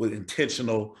with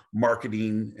intentional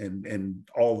marketing and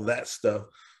all of that stuff.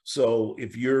 So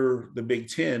if you're the Big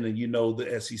Ten and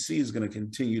the SEC is going to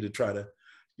continue to try to,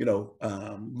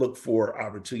 look for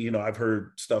opportunity. I've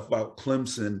heard stuff about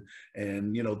Clemson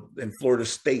and Florida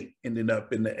State ending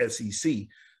up in the SEC.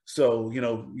 So,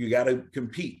 you got to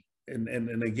compete.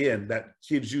 And again, that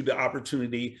gives you the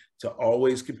opportunity to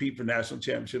always compete for national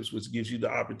championships, which gives you the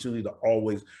opportunity to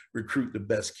always recruit the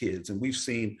best kids. And we've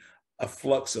seen a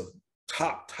flux of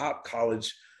top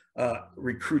college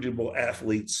recruitable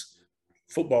athletes,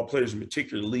 football players in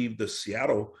particular, leave the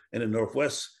Seattle and the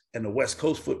Northwest and the West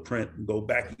Coast footprint and go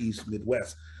back east,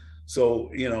 Midwest. So,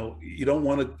 you don't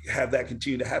want to have that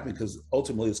continue to happen because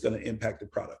ultimately it's going to impact the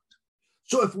product.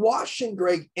 So if Washington,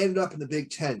 Greg, ended up in the Big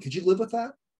Ten, could you live with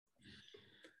that?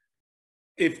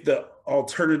 If the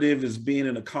alternative is being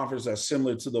in a conference that's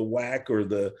similar to the WAC or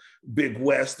the Big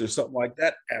West or something like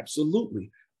that,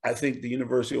 absolutely. I think the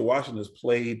University of Washington has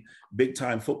played big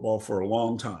time football for a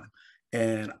long time.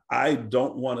 And I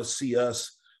don't want to see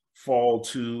us fall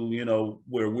to,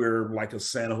 where we're like a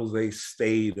San Jose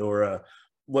State or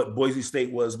what Boise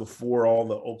State was before all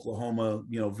the Oklahoma,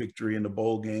 victory in the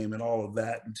bowl game and all of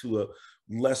that, into a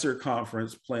lesser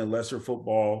conference, playing lesser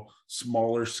football,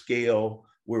 smaller scale,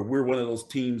 where we're one of those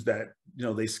teams that,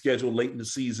 they schedule late in the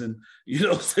season,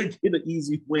 to get an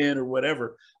easy win or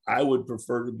whatever. I would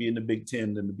prefer to be in the Big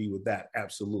Ten than to be with that.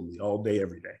 Absolutely. All day,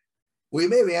 every day. Well, you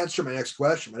made me answer my next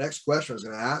question. My next question I was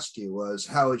going to ask you was,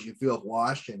 how would you feel if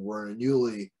Washington were in a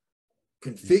newly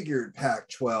configured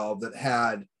Pac-12 that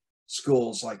had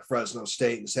schools like Fresno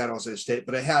State and San Jose State,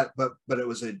 but it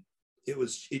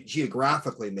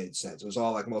geographically made sense. It was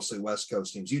all like mostly West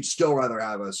Coast teams. You'd still rather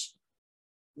have us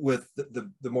with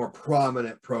the more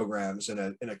prominent programs in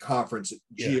a conference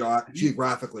that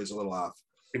geographically is a little off.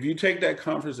 If you take that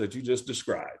conference that you just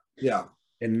described,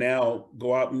 and now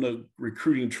go out on the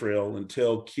recruiting trail and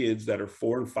tell kids that are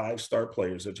 4 and 5 star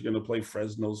players that you're going to play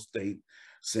Fresno State,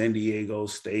 San Diego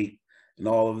State, and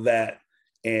all of that,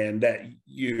 and that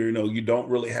you don't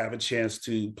really have a chance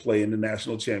to play in the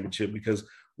national championship because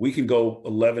we can go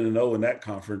 11-0 in that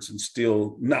conference and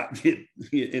still not get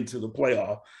into the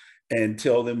playoff, and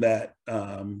tell them that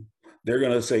they're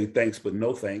going to say thanks, but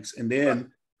no thanks. And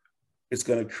then it's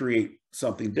going to create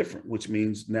something different, which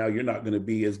means now you're not going to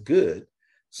be as good.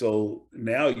 So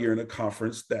now you're in a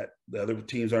conference that the other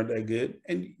teams aren't that good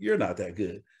and you're not that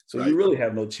good. So you really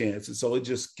have no chance. And so it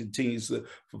just continues the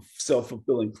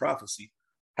self-fulfilling prophecy.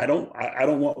 I don't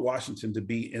want Washington to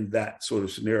be in that sort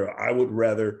of scenario. I would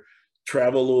rather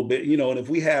travel a little bit, and if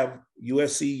we have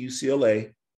USC,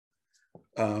 UCLA,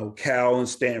 Cal and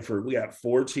Stanford, we got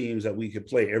 4 teams that we could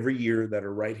play every year that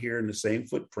are right here in the same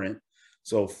footprint.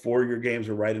 So 4 of your games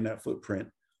are right in that footprint.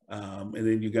 And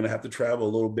then you're going to have to travel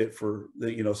a little bit for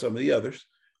some of the others.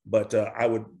 But I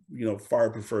would, far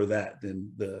prefer that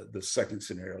than the second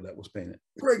scenario that was painted.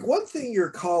 Greg, one thing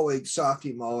your colleague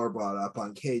Softy Muller brought up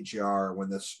on KGR when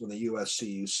the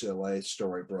USC UCLA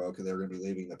story broke and they were going to be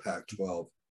leaving the Pac-12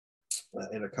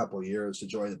 in a couple of years to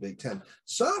join the Big Ten.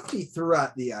 Softy threw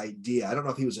out the idea. I don't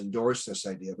know if he was endorsing this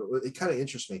idea, but it kind of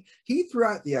interests me. He threw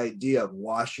out the idea of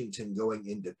Washington going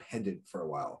independent for a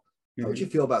while. How would you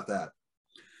feel about that?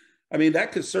 I mean,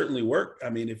 that could certainly work. I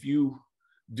mean, if you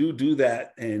do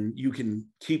that and you can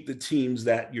keep the teams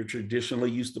that you're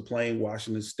traditionally used to playing,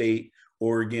 Washington State,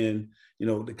 Oregon, the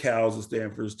Cals, the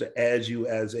Stanfords, to add you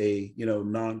as a,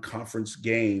 non-conference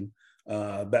game,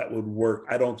 that would work.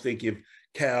 I don't think if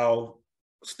Cal,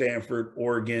 Stanford,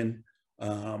 Oregon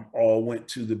all went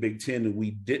to the Big Ten and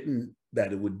we didn't,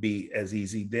 that it would be as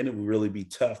easy. Then it would really be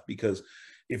tough because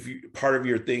if part of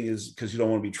your thing is because you don't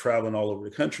want to be traveling all over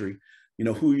the country,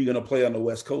 who are you going to play on the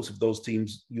West Coast if those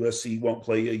teams, USC won't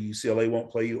play you, UCLA won't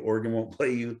play you, Oregon won't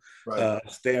play you,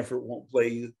 Stanford won't play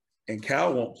you, and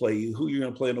Cal won't play you? Who are you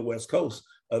going to play on the West Coast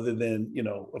other than,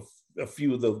 a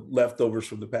few of the leftovers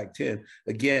from the Pac-10?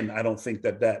 Again, I don't think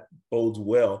that bodes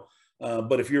well.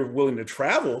 But if you're willing to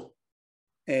travel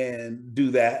and do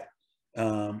that,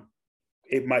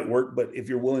 it might work. But if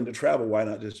you're willing to travel, why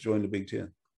not just join the Big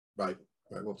Ten? Right.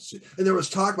 We'll see. And there was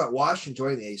talk about Washington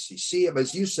joining the ACC. But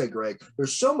as you said, Greg,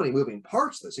 there's so many moving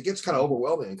parts to this. It gets kind of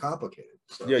overwhelming and complicated.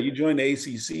 So. Yeah, you join the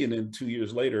ACC and then 2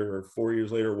 years later or 4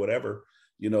 years later or whatever,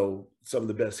 some of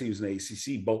the best teams in the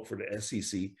ACC vote for the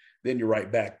SEC. Then you're right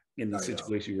back in the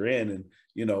situation you're in. And,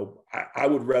 I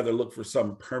would rather look for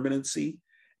some permanency.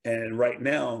 And right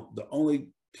now, the only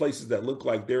places that look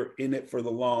like they're in it for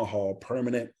the long haul,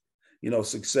 permanent,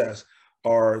 success,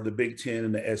 are the Big Ten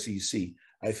and the SEC.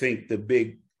 I think the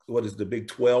Big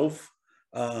 12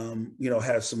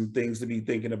 has some things to be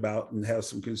thinking about and has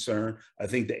some concern. I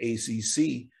think the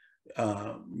ACC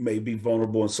may be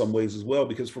vulnerable in some ways as well,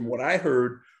 because from what I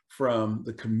heard from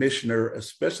the commissioner,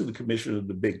 especially the commissioner of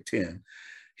the Big Ten,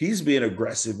 he's being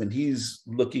aggressive and he's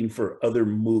looking for other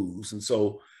moves. And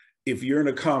so if you're in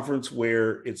a conference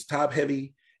where it's top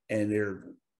heavy and there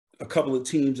are a couple of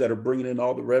teams that are bringing in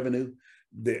all the revenue,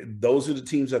 those are the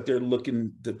teams that they're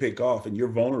looking to pick off, and you're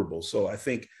vulnerable. So I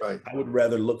think I would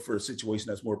rather look for a situation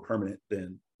that's more permanent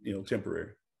than,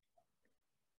 temporary.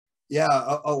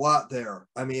 Yeah, a lot there.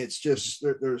 I mean, it's just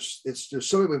there's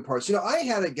so many moving parts. I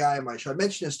had a guy on my show. I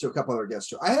mentioned this to a couple other guests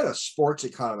too. I had a sports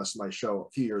economist on my show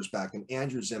a few years back, and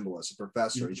Andrew Zimbalist, a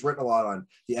professor. He's written a lot on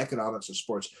the economics of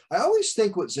sports. I always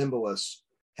think what Zimbalist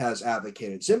has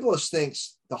advocated. Zimbalist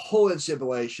thinks the whole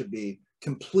NCAA should be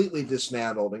completely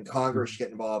dismantled and Congress get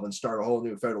involved and start a whole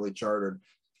new federally chartered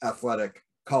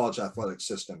college athletic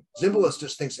system. Zimbalist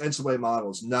just thinks NCAA model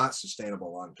is not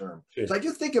sustainable long term. Sure. So I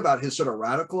do think about his sort of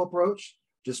radical approach,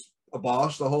 just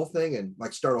abolish the whole thing and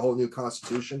start a whole new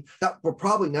constitution. That will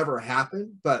probably never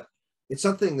happen, but it's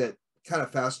something that kind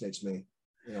of fascinates me.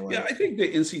 I think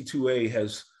the NC2A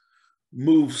has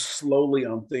moved slowly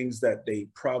on things that they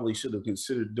probably should have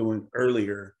considered doing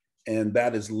earlier, and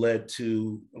that has led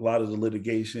to a lot of the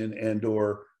litigation and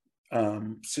or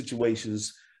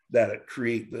situations that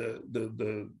create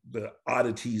the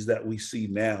oddities that we see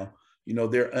now.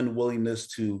 Their unwillingness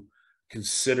to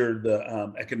consider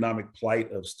the economic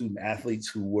plight of student athletes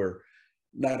who were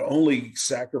not only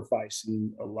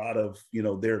sacrificing a lot of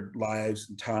their lives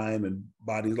and time and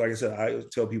bodies. Like I said, I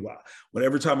tell people,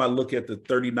 whenever time I look at the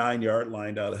 39-yard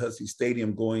line out of Husky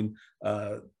Stadium going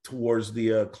towards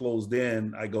the closed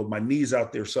end, I go, my knee's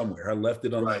out there somewhere. I left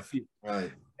it on my feet.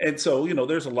 Right. And so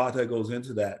there's a lot that goes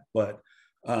into that, but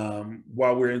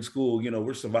while we're in school,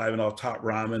 we're surviving off top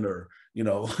ramen or,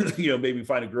 maybe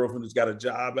find a girlfriend who's got a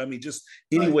job. I mean, just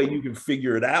any way you can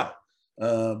figure it out,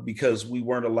 because we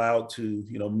weren't allowed to,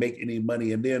 make any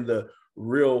money. And then the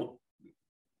real,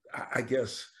 I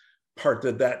guess, part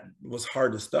that was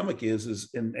hard to stomach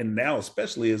is now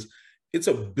especially is it's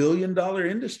a $1 billion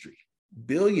industry.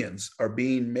 Billions are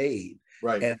being made.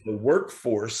 Right. And the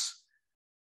workforce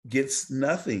gets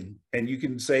nothing. And you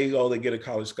can say, oh, they get a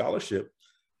college scholarship.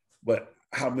 But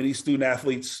how many student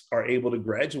athletes are able to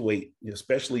graduate,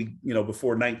 especially,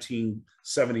 before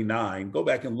 1979? Go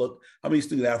back and look how many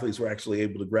student athletes were actually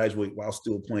able to graduate while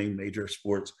still playing major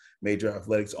sports, major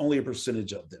athletics, only a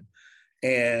percentage of them.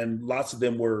 And lots of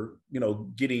them were,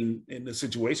 getting in a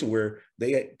situation where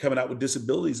they had coming out with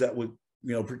disabilities that would,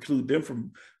 preclude them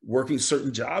from working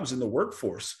certain jobs in the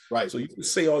workforce. Right. So you can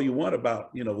say all you want about,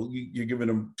 you're giving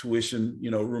them tuition,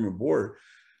 room and board,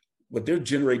 but they're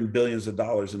generating billions of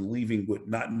dollars and leaving with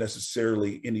not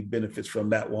necessarily any benefits from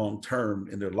that long term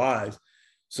in their lives.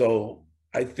 So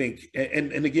I think,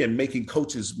 and again, making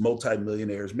coaches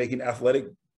multimillionaires, making athletic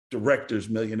directors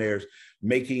millionaires,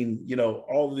 making,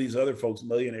 all of these other folks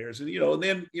millionaires. And, and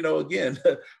then, again,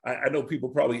 I know people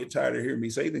probably get tired of hearing me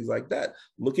say things like that.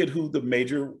 Look at who the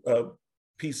major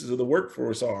pieces of the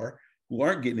workforce are who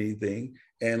aren't getting anything,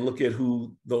 and look at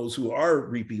those who are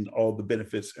reaping all the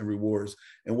benefits and rewards,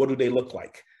 and what do they look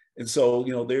like? And so,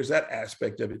 there's that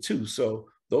aspect of it too. So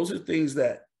those are things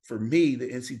that, for me, the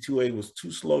NC2A was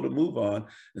too slow to move on.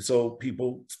 And so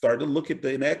people started to look at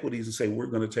the inequities and say, we're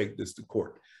going to take this to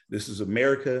court. This is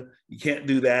America. You can't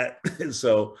do that. And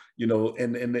so,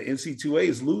 and the NC2A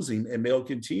is losing, and they'll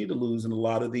continue to lose in a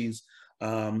lot of these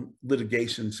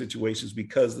litigation situations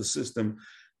because the system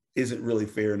isn't really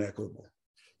fair and equitable.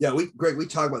 Yeah, Greg, we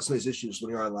talked about some of these issues when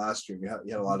you were on last year. You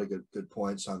had a lot of good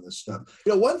points on this stuff.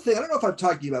 One thing, I don't know if I've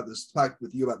talked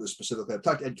with you about this specifically. I've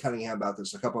talked to Ed Cunningham about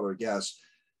this, a couple other guests,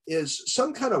 is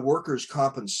some kind of workers'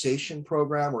 compensation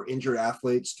program where injured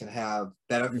athletes can have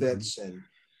benefits and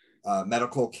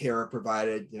medical care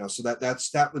provided. So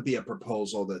that would be a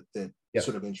proposal that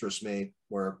sort of interests me,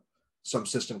 where some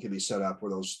system can be set up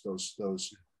where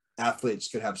those athletes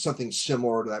could have something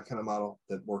similar to that kind of model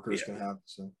that workers can have.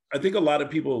 So I think a lot of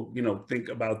people, think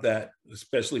about that,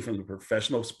 especially from the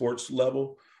professional sports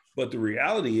level. But the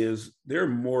reality is there are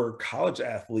more college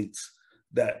athletes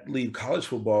that leave college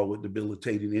football with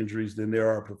debilitating injuries than there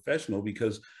are professional,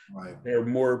 because there are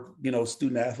more,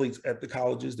 student athletes at the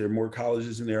colleges. There are more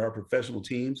colleges than there are professional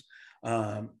teams.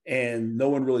 And no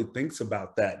one really thinks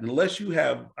about that unless you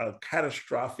have a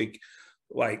catastrophic,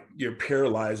 like you're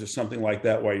paralyzed or something like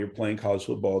that while you're playing college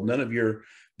football. None of your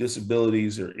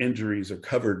disabilities or injuries are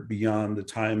covered beyond the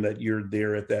time that you're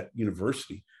there at that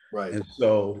university. Right. And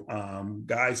so,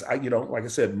 guys, like I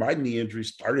said, my knee injury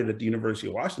started at the University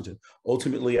of Washington.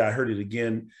 Ultimately, I hurt it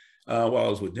again while I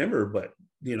was with Denver, but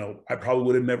I probably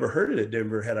would have never heard it at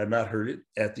Denver had I not heard it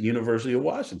at the University of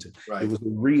Washington. Right. It was a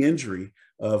re-injury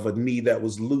of a knee that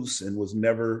was loose and was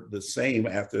never the same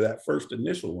after that first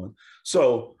initial one.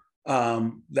 So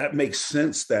that makes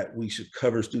sense that we should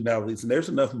cover student athletes, and there's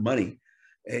enough money.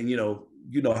 And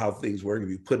how things work. If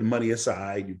you put money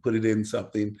aside, you put it in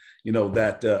something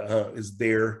that is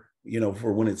there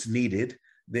for when it's needed,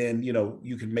 then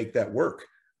you can make that work.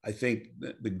 I think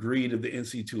the greed of the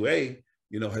NC2A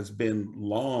has been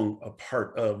long a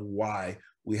part of why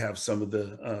we have some of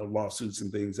the lawsuits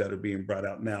and things that are being brought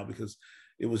out now, because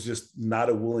it was just not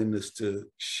a willingness to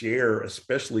share,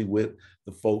 especially with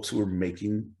the folks who are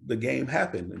making the game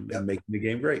happen and making the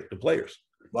game great, the players.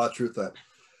 A lot of truth there.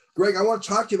 Greg, I want to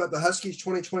talk to you about the Huskies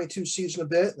 2022 season a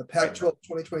bit, the Pac-12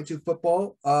 2022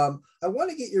 football. I want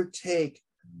to get your take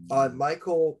on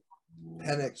Michael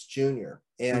Penix Jr.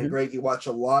 And Greg, you watch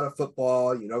a lot of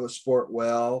football, you know the sport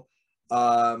well.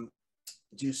 Do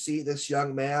you see this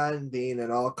young man being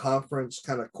an all-conference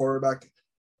kind of quarterback?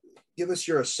 Give us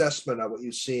your assessment of what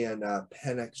you see in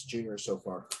Penix Jr. so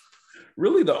far.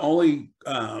 Really, the only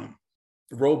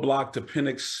roadblock to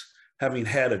Penix having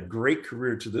had a great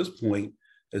career to this point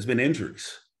has been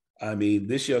injuries. I mean,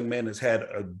 this young man has had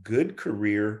a good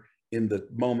career in the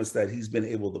moments that he's been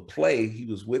able to play. He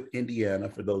was with Indiana,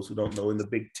 for those who don't know, in the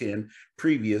Big Ten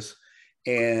previous.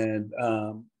 And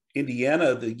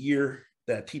Indiana, the year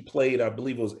that he played, I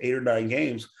believe it was 8 or 9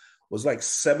 games, was like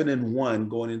 7-1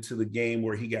 going into the game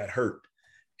where he got hurt.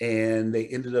 And they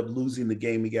ended up losing the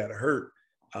game he got hurt.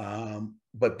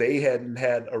 But they hadn't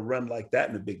had a run like that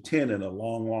in the Big Ten in a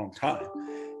long, long time.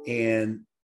 And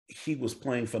he was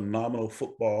playing phenomenal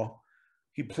football.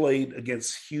 He played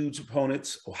against huge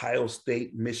opponents, Ohio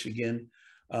State, Michigan.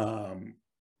 And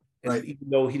even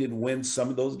though he didn't win some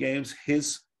of those games,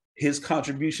 his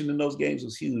contribution in those games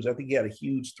was huge. I think he had a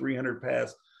huge 300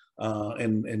 pass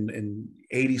and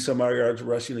 80 some odd yards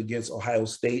rushing against Ohio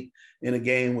State in a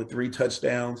game with 3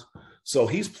 touchdowns. So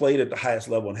he's played at the highest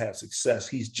level and had success.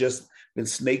 He's just been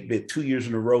snake bit 2 years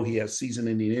in a row. He has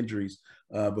season-ending injuries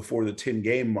before the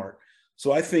 10-game mark.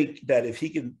 So I think that if he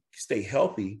can stay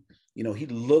healthy, he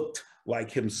looked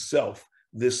like himself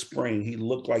this spring. He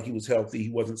looked like he was healthy.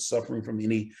 He wasn't suffering from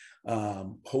any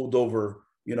holdover,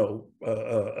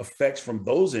 effects from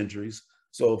those injuries.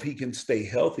 So if he can stay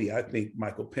healthy, I think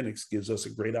Michael Penix gives us a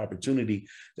great opportunity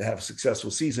to have a successful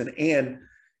season. And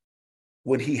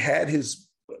when he had his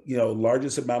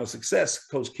largest amount of success,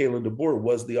 Coach Kalen DeBoer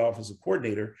was the offensive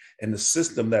coordinator, and the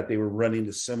system that they were running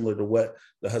is similar to what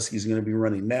the Huskies are going to be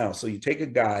running now. So you take a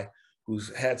guy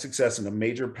who's had success in a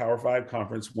major Power 5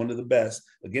 conference, one of the best,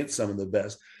 against some of the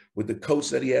best, with the coach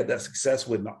that he had that success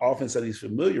with and the offense that he's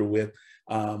familiar with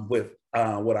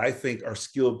what I think are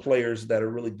skilled players that are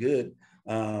really good.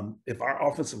 If our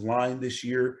offensive line this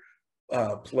year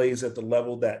plays at the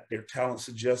level that their talent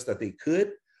suggests that they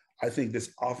could, I think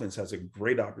this offense has a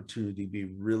great opportunity to be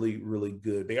really, really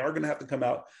good. They are going to have to come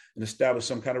out and establish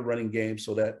some kind of running game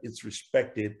so that it's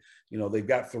respected. They've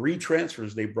got 3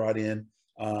 transfers they brought in.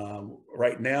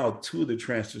 Right now, 2 of the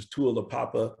transfers, Tua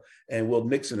Papa and Will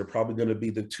Nixon, are probably going to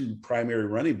be the 2 primary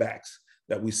running backs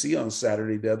that we see on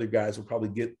Saturday. The other guys will probably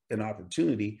get an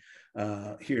opportunity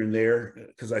here and there,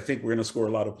 because I think we're going to score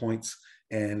a lot of points.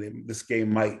 And this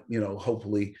game might,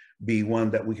 hopefully be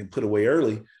one that we can put away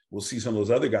early. We'll see some of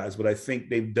those other guys, but I think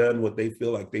they've done what they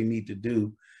feel like they need to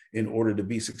do in order to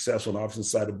be successful on the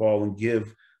offensive side of the ball and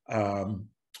give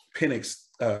Penix,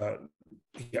 I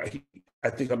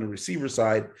think on the receiver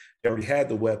side, they already had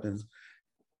the weapons,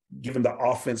 given the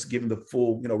offense, given the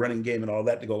full, running game and all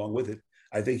that to go along with it.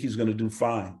 I think he's going to do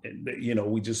fine. And,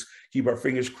 we just keep our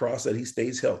fingers crossed that he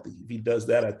stays healthy. If he does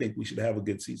that, I think we should have a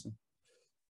good season.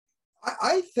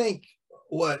 I think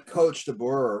what Coach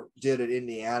DeBoer did at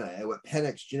Indiana and what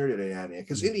Penix Jr. did at Indiana,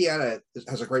 because Indiana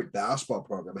has a great basketball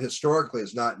program, but historically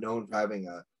is not known for having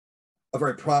a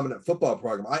very prominent football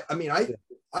program.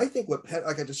 I think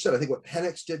like I just said, I think what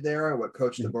Penix did there and what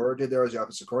Coach DeBoer did there as the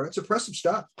offensive coordinator, it's impressive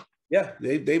stuff. Yeah,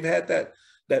 they've had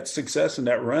that success and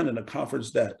that run in a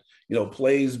conference that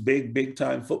plays big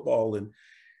time football.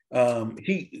 And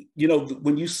he,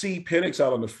 when you see Penix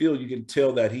out on the field, you can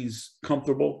tell that he's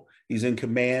comfortable. He's in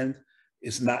command.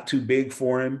 It's not too big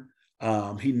for him.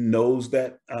 He knows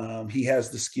that he has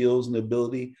the skills and the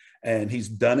ability, and he's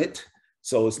done it.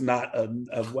 So it's not a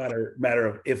matter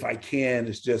of if I can.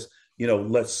 It's just,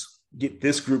 let's get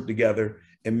this group together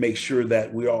and make sure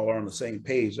that we all are on the same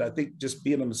page. I think just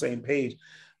being on the same page,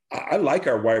 I like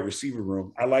our wide receiver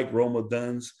room. I like Roma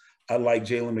Duns. I like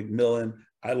Jalen McMillan.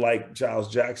 I like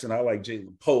Giles Jackson. I like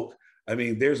Jalen Polk. I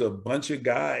mean, there's a bunch of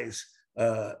guys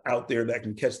out there that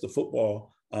can catch the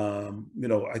football.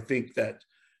 I think that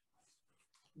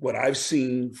what I've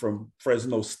seen from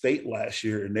Fresno State last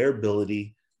year and their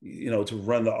ability, to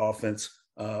run the offense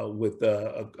with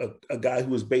a guy who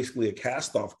was basically a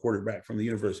cast-off quarterback from the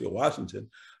University of Washington,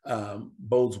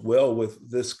 bodes well with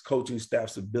this coaching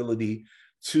staff's ability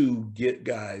to get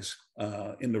guys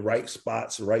in the right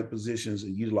spots, the right positions,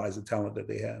 and utilize the talent that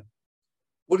they have.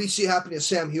 What do you see happening to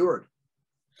Sam Heward?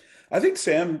 I think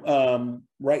Sam,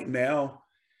 right now,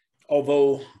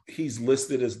 although he's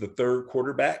listed as the third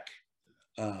quarterback,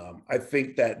 I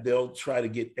think that they'll try to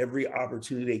get every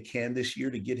opportunity they can this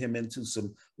year to get him into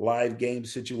some live game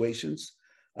situations,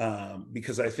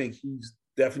 because I think he's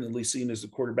definitely seen as the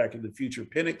quarterback of the future.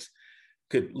 Penix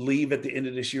could leave at the end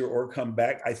of this year or come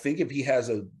back. I think if he has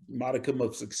a modicum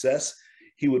of success,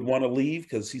 he would want to leave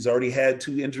because he's already had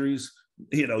 2 injuries.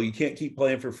 You can't keep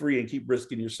playing for free and keep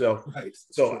risking yourself. Right.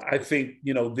 So I think,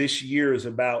 this year is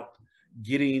about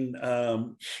getting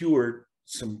Heward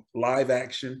some live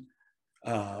action,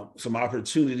 some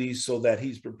opportunities so that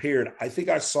he's prepared. I think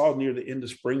I saw near the end of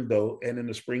spring, though, and in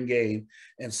the spring game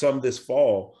and some this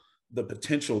fall, the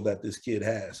potential that this kid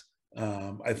has.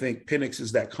 I think Penix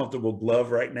is that comfortable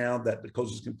glove right now that the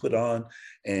coaches can put on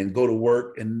and go to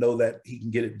work and know that he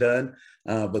can get it done.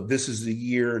 But this is the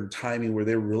year and timing where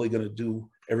they're really going to do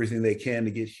everything they can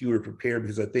to get Heward prepared,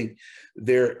 because I think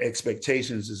their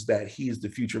expectations is that he's the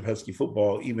future of Husky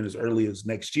football, even as early as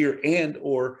next year, and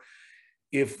or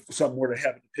if something were to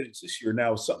happen to Penix this year.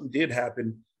 Now, if something did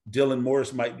happen, Dylan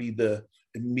Morris might be the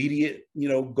immediate,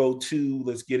 go-to.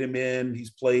 Let's get him in.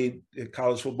 He's played at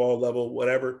college football level,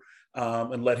 whatever.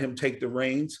 And let him take the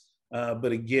reins.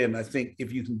 But again, I think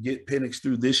if you can get Penix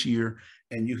through this year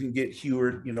and you can get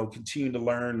Heward, continue to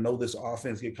learn, know this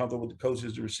offense, get comfortable with the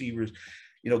coaches, the receivers,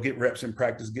 get reps in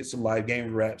practice, get some live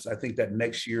game reps. I think that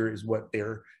next year is what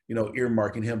they're,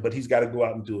 earmarking him, but he's got to go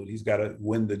out and do it. He's got to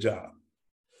win the job.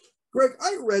 Greg,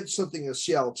 I read something in the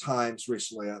Seattle Times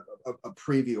recently, a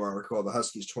preview article of the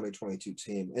Huskies 2022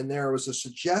 team. And there was a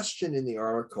suggestion in the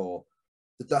article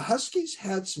that the Huskies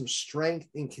had some strength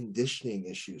and conditioning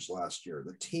issues last year.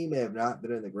 The team may have not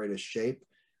been in the greatest shape,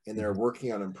 and they're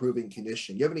working on improving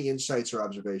conditioning. Do you have any insights or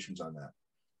observations on that?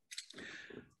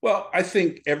 Well, I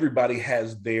think everybody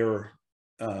has their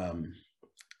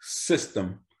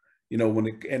system, when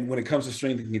it comes to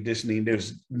strength and conditioning,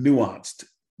 there's nuanced,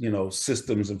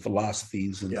 systems and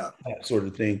philosophies and that sort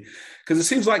of thing. Because it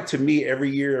seems like to me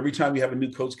every time you have a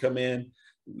new coach come in,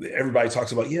 everybody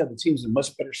talks about, the team's in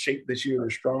much better shape this year. They're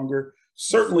stronger.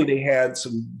 Certainly they had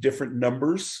some different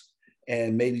numbers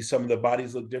and maybe some of the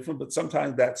bodies look different, but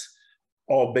sometimes that's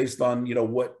all based on,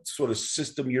 what sort of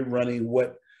system you're running,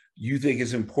 what you think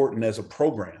is important as a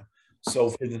program.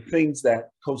 So for the things that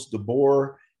Coach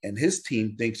DeBoer and his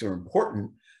team thinks are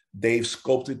important, they've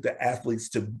sculpted the athletes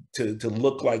to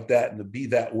look like that and to be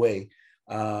that way.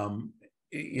 And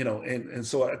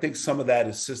so I think some of that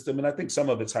is system, and I think some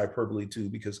of it's hyperbole too,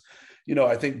 because,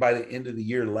 I think by the end of the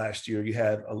year last year, you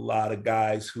had a lot of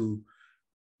guys who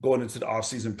going into the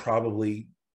offseason probably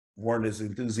weren't as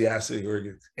enthusiastic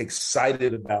or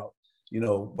excited about,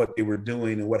 what they were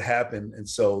doing and what happened. And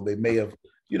so they may have,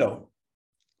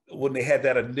 when they had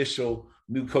that initial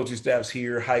new coaching staffs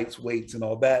here, heights, weights, and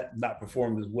all that, not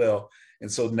performed as well.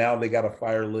 And so now they got a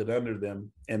fire lit under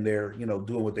them and they're,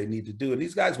 doing what they need to do. And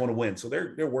these guys want to win. So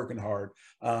they're working hard.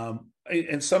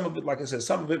 And some of it, like I said,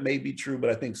 some of it may be true, but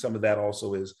I think some of that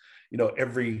also is,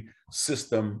 every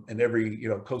system and every,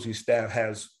 coaching staff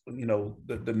has,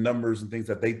 the numbers and things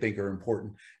that they think are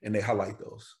important, and they highlight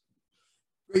those.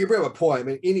 You bring up a point. I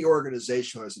mean, any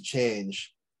organization has to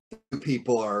change.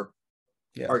 People are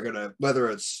going to, whether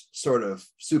it's sort of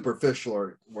superficial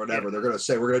or whatever, they're going to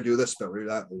say, we're going to do this, but we're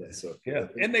not doing that. So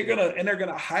and they're going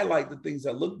to highlight the things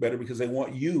that look better because they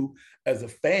want you as the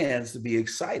fans to be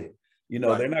excited.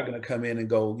 They're not going to come in and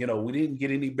go, we didn't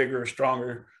get any bigger or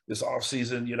stronger this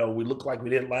offseason. We look like we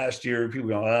did last year.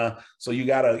 People go, so you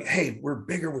got to, hey, we're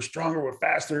bigger, we're stronger, we're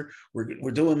faster,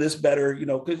 we're doing this better,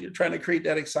 because you're trying to create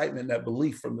that excitement, that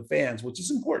belief from the fans, which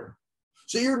is important.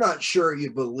 So you're not sure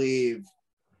you believe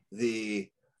the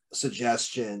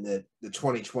suggestion that the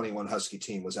 2021 Husky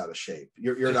team was out of shape.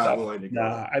 You're not willing to go.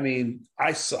 Nah, I mean,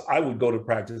 I would go to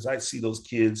practice. I'd see those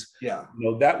kids. Yeah.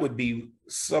 That would be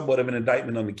somewhat of an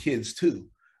indictment on the kids too.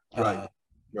 Right.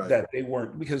 That they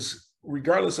weren't, because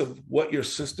regardless of what your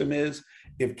system is,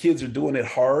 if kids are doing it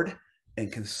hard and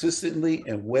consistently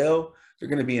and well, they're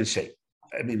going to be in shape.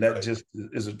 I mean, that just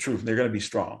is a truth. They're going to be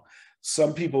strong.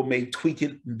 Some people may tweak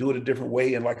it and do it a different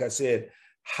way. And like I said,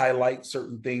 highlight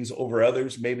certain things over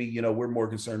others. Maybe, we're more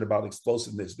concerned about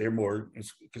explosiveness. They're more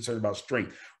concerned about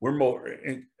strength. We're more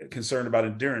concerned about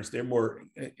endurance. They're more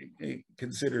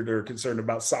concerned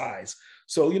about size.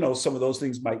 So, some of those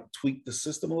things might tweak the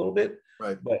system a little bit,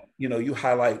 Right. But, you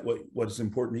highlight what is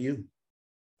important to you.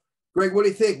 Greg, what do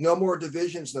you think? No more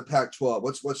divisions in the Pac-12.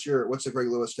 What's the Greg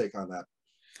Lewis take on that?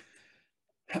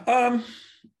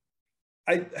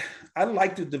 I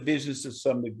like the divisions to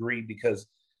some degree because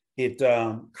it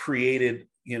created,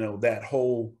 that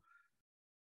whole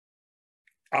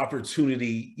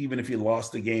opportunity. Even if you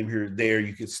lost the game here or there,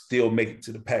 you could still make it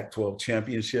to the Pac-12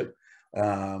 championship.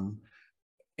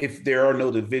 If there are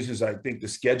no divisions, I think the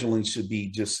scheduling should be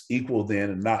just equal then,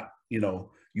 and not,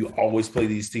 you always play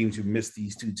these teams, you miss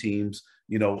these two teams,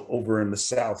 over in the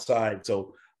South side.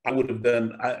 So I would have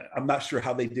done, I'm not sure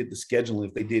how they did the scheduling,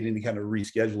 if they did any kind of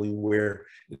rescheduling where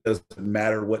it doesn't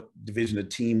matter what division the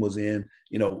team was in,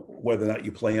 whether or not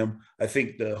you play them. I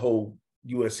think the whole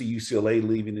USC, UCLA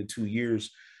leaving in 2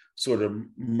 years sort of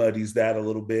muddies that a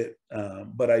little bit.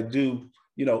 But I do,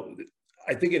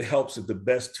 I think it helps if the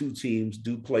best two teams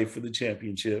do play for the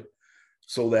championship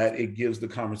so that it gives the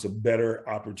conference a better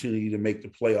opportunity to make the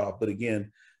playoff. But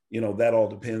again, that all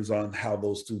depends on how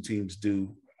those two teams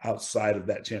do outside of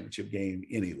that championship game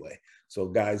anyway. So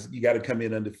guys, you got to come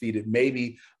in undefeated.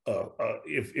 Maybe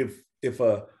if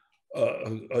a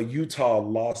Utah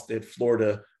lost at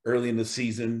Florida early in the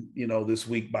season, this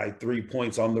week by 3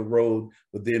 points on the road,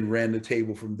 but then ran the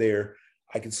table from there,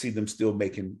 I can see them still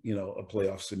making, a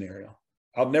playoff scenario.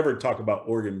 I'll never talk about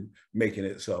Oregon making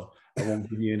it, so I won't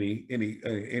give you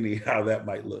any how that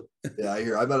might look. Yeah, I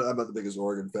hear. I'm not the biggest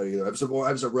Oregon fan either. I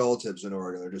have some relatives in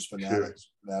Oregon. They're just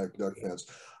fanatics, fanatic Duck fans.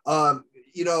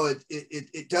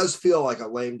 It does feel like a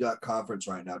lame duck conference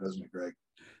right now, doesn't it, Greg?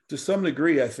 To some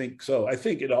degree, I think so. I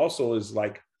think it also is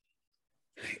like,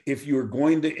 if you're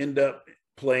going to end up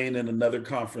playing in another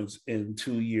conference in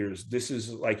 2 years, this is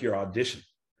like your audition.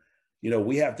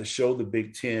 We have to show the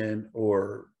Big Ten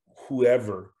or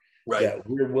whoever that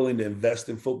we're willing to invest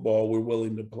in football. We're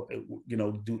willing to play,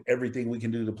 do everything we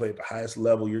can do to play at the highest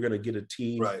level. You're going to get a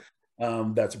team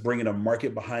that's bringing a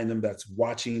market behind them, that's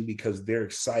watching because they're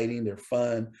exciting, they're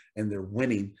fun, and they're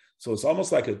winning. So it's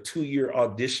almost like a 2-year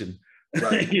audition,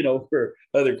 for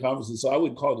other conferences. So I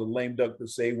wouldn't call it a lame duck per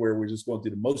se, where we're just going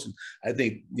through the motions. I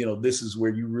think, this is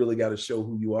where you really got to show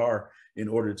who you are in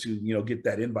order to, get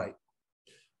that invite.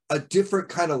 A different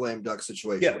kind of lame duck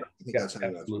situation. Yeah, I think that's how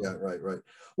it is. Yeah, right.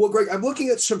 Well, Greg, I'm looking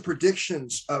at some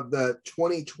predictions of the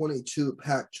 2022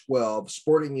 Pac-12.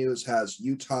 Sporting News has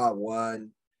Utah 1.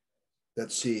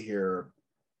 Let's see here.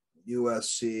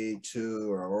 USC 2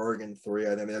 or Oregon 3.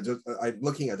 I'm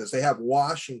looking at this. They have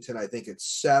Washington, I think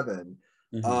it's 7.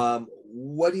 Mm-hmm.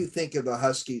 What do you think of the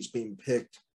Huskies being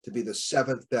picked to be the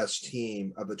 7th best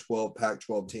team of the 12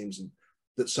 Pac-12 teams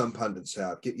that some pundits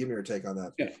have? Give me your take on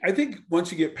that. Yeah, I think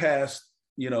once you get past,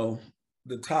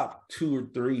 the top 2 or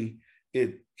 3,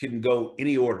 it can go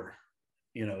any order.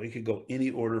 It could go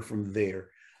any order from there.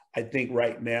 I think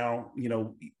right now,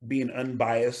 being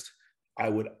unbiased, I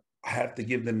would have to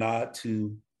give the nod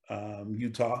to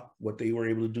Utah, what they were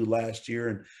able to do last year,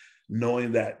 and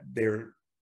knowing that their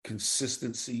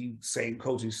consistency, same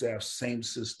coaching staff, same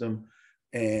system,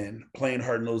 and playing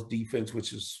hard-nosed defense,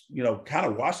 which is, kind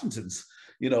of Washington's,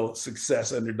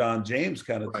 success under Don James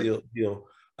kind of deal,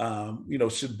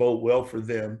 should bode well for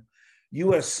them.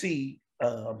 USC,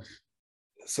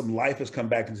 some life has come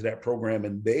back into that program,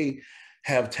 and they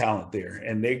have talent there,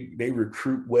 and they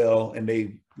recruit well, and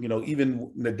they,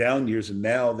 even in the down years, and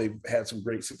now they've had some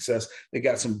great success. They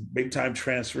got some big time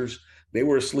transfers. They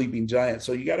were a sleeping giant.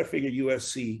 So you got to figure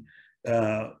USC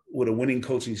with a winning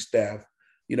coaching staff,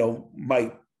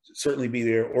 might certainly be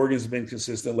there. Oregon's been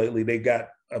consistent lately. They got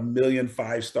 1 million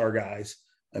 5-star guys.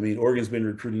 I mean, Oregon's been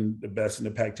recruiting the best in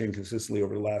the Pac-10 consistently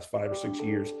over the last 5 or 6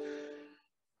 years.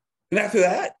 And after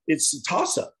that, it's a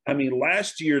toss-up. I mean,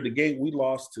 last year, the game we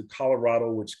lost to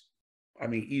Colorado, which,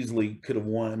 easily could have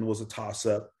won, was a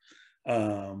toss-up.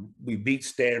 We beat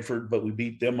Stanford, but we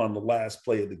beat them on the last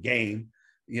play of the game.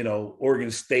 Oregon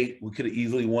State, we could have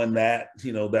easily won that.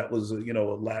 That was, a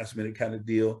last-minute kind of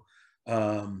deal.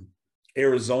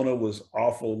 Arizona was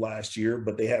awful last year,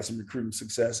 but they had some recruiting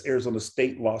success. Arizona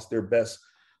State lost their best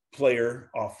player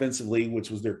offensively,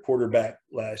 which was their quarterback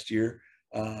last year.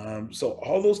 So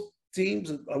all those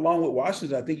teams, along with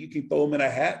Washington, I think you can throw them in a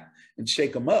hat and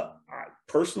shake them up.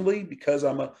 Personally, because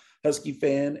I'm a Husky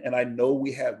fan and I know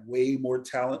we had way more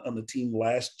talent on the team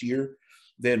last year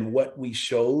than what we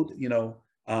showed,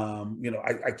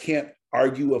 I can't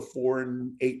argue a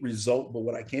 4-8 result, but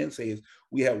what I can say is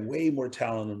we have way more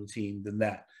talent on the team than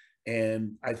that.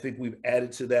 And I think we've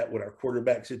added to that with our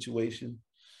quarterback situation.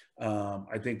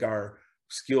 I think our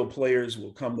skilled players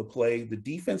will come to play. The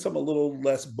defense I'm a little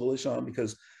less bullish on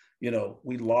because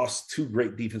we lost two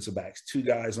great defensive backs, two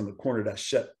guys on the corner that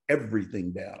shut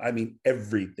everything down. I mean,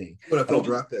 everything. NFL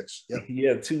draft picks. Yep.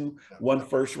 Yeah, one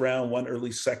first round, one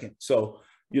early second. So,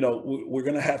 we're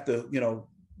going to have to,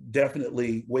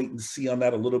 definitely wait and see on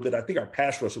that a little bit. I think our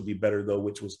pass rush will be better, though,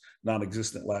 which was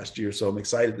non-existent last year. So I'm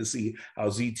excited to see how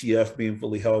ZTF being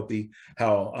fully healthy,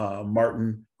 how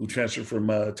Martin, who transferred from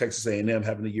Texas A&M,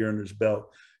 having a year under his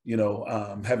belt,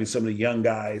 having some of the young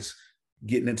guys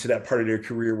getting into that part of their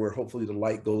career where hopefully the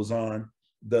light goes on,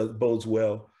 bodes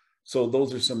well. So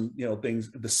those are some,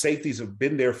 things. The safeties have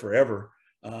been there forever.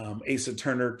 Asa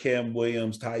Turner, Cam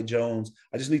Williams, Ty Jones.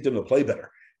 I just need them to play better.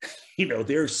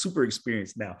 They're super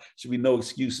experienced now. Should be no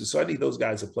excuses. So I need those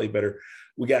guys to play better.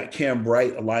 We got Cam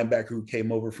Bright, a linebacker who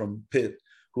came over from Pitt,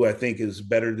 who I think is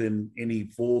better than any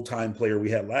full-time player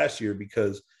we had last year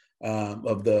because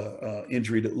of the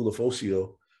injury to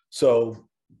Ulofoshio. So,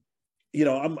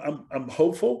 I'm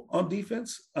hopeful on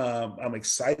defense. I'm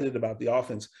excited about the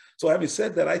offense. So having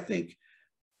said that, I think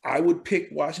I would pick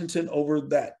Washington over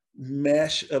that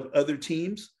mesh of other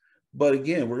teams. But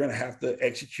again, we're going to have to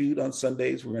execute on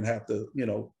Sundays. We're going to have to,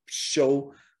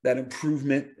 show that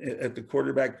improvement at the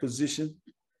quarterback position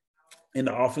in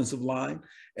the offensive line.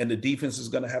 And the defense is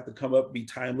going to have to come up, be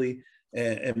timely,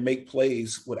 and make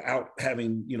plays without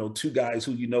having, two guys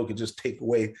who, can just take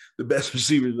away the best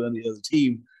receivers on the other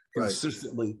team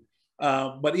consistently.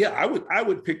 Right. But yeah, I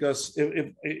would pick us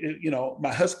if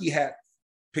my Husky hat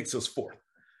picks us fourth,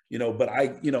 but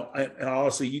and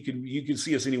honestly, you can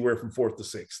see us anywhere from fourth to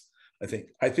sixth.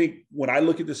 I think when I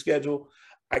look at the schedule,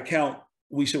 I count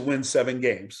we should win 7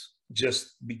 games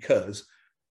just because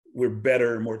we're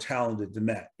better and more talented than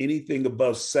that. Anything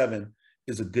above 7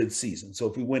 is a good season. So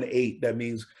if we win 8, that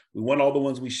means we won all the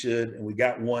ones we should, and we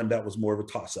got one that was more of a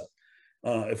toss-up.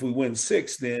 If we win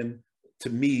 6, then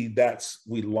to me,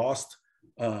 we lost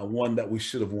one that we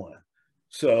should have won.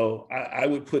 So I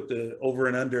would put the over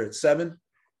and under at 7,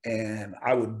 and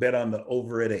I would bet on the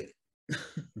over at 8.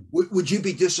 Would you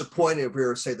be disappointed if we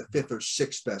were, say, the 5th or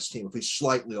 6th best team, if we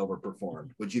slightly overperformed?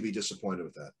 Would you be disappointed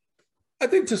with that? I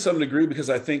think to some degree, because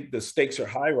I think the stakes are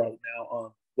high right now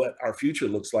on what our future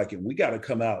looks like, and we got to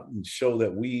come out and show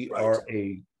that we are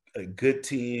a good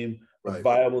team, a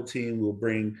viable team. We'll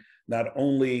bring not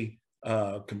only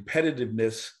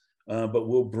competitiveness, but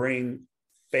we'll bring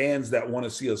fans that want to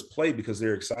see us play because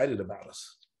they're excited about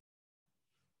us.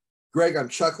 Greg, I'm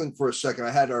chuckling for a second.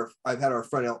 I've had our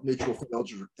friend, mutual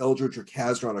friend Eldridge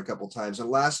Casner on a couple of times. And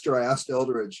last year I asked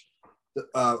Eldridge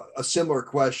a similar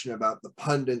question about the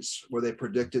pundits where they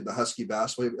predicted the Husky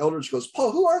basketball. Eldridge goes,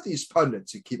 Paul, who are these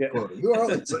pundits you keep quoting? Who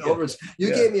are these? So Eldridge,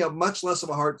 you gave me a much less of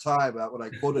a hard time about when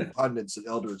I quoted pundits than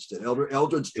Eldridge did.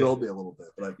 Eldridge drilled me a little bit.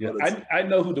 But I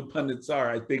know who the pundits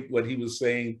are. I think what he was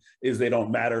saying is they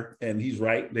don't matter. And he's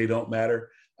right. They don't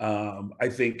matter. I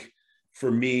think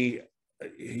for me,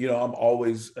 I'm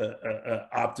always an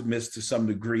optimist to some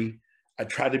degree. I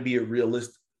try to be a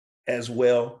realist as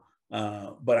well.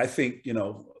 But I think,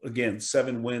 again,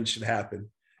 7 wins should happen.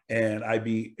 And I'd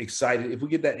be excited. If we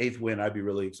get that 8th win, I'd be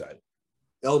really excited.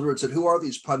 Eldridge said, who are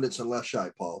these pundits and less shy,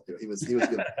 Paul? He was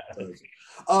good.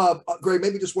 Greg,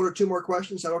 maybe just 1 or 2 more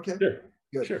questions. Is that okay? Sure.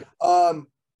 Good. Sure.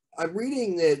 I'm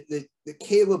reading that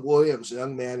Caleb Williams, a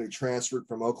young man who transferred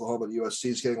from Oklahoma to USC,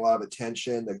 is getting a lot of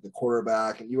attention, the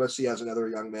quarterback, and USC has another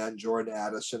young man, Jordan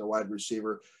Addison, a wide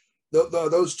receiver.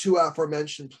 Those 2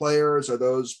 aforementioned players are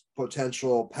those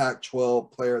potential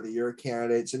Pac-12 Player of the Year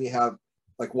candidates, and you have,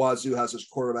 like, Wazoo has his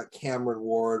quarterback Cameron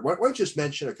Ward. Why don't you just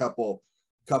mention a couple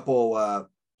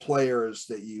players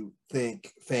that you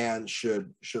think fans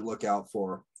should look out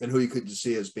for, and who you could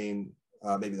see as being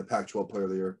maybe the Pac-12 Player of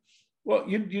the Year? Well,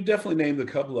 you definitely named a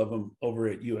couple of them over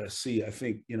at USC. I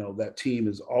think, that team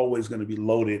is always going to be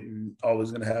loaded and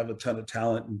always going to have a ton of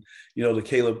talent. And, the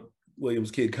Caleb Williams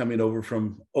kid coming over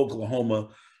from Oklahoma,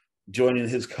 joining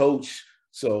his coach.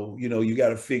 So, you got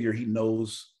to figure he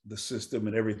knows the system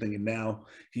and everything. And now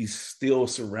he's still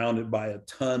surrounded by a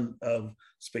ton of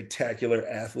spectacular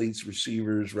athletes,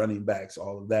 receivers, running backs,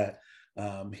 all of that.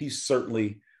 He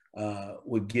certainly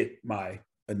would get my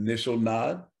initial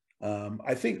nod.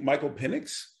 I think Michael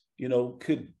Penix,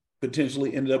 could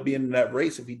potentially end up being in that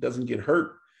race if he doesn't get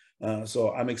hurt.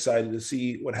 So I'm excited to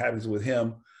see what happens with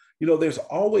him. There's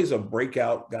always a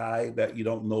breakout guy that you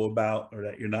don't know about or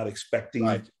that you're not expecting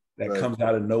that comes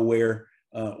out of nowhere,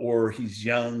 or he's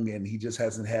young and he just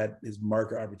hasn't had his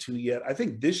marker opportunity yet. I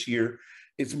think this year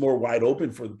it's more wide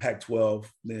open for the Pac-12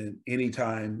 than any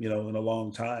time, in a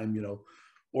long time.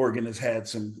 Oregon has had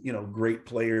some, great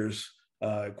players,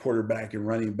 quarterback and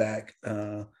running back,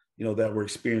 that were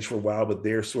experienced for a while, but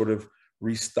they're sort of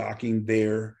restocking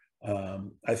their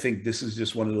I think this is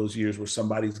just one of those years where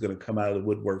somebody's going to come out of the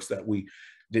woodworks that we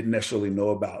didn't necessarily know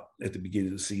about at the beginning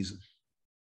of the season.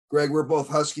 Greg, we're both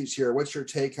Huskies here. What's your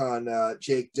take on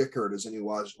Jake Dickert as a new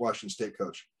Washington State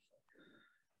coach?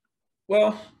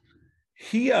 Well,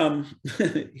 he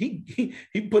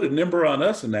he put a number on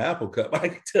us in the Apple Cup. I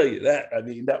can tell you that. I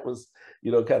mean, that was,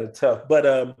 kind of tough.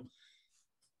 But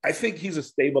I think he's a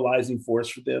stabilizing force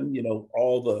for them.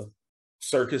 All the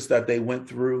circus that they went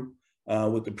through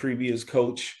with the previous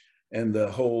coach and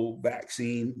the whole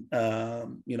vaccine,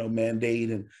 mandate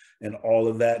and all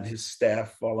of that, and his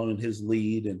staff following his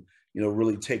lead and,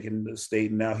 really taking the state.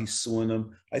 And now he's suing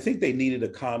them. I think they needed a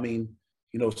calming,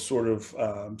 sort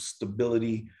of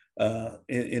stability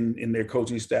in their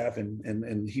coaching staff.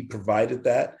 And he provided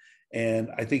that. And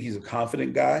I think he's a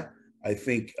confident guy. I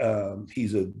think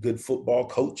he's a good football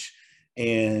coach.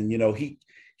 And,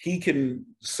 he can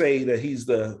say that he's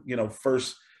the,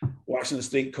 first Washington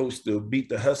State coach to beat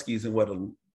the Huskies in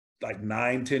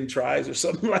 9-10 tries or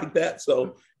something like that.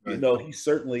 So, he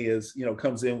certainly is,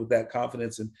 comes in with that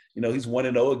confidence and, he's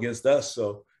 1-0 against us.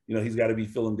 So, he's got to be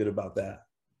feeling good about that.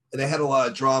 And they had a lot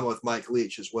of drama with Mike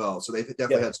Leach as well. So they've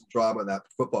definitely had some drama in that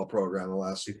football program the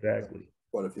last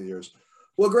quite a few years.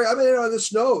 Well, great. I mean, on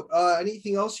this note,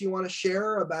 anything else you want to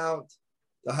share about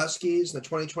the Huskies and the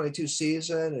 2022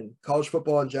 season and college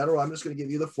football in general? I'm just going to give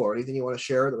you the floor. Anything you want to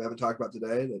share that we haven't talked about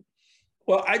today?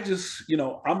 Well, I just,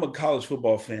 I'm a college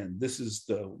football fan. This is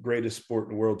the greatest sport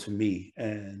in the world to me.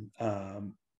 And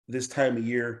this time of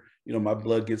year, my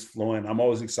blood gets flowing. I'm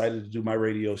always excited to do my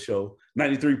radio show,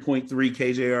 93.3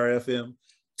 KJR FM,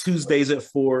 Tuesdays at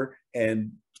 4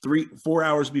 and 4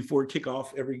 hours before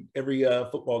kickoff every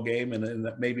football game, and then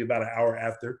maybe about an hour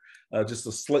after. Just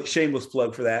a shameless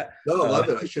plug for that. No, I love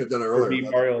it. I should have done it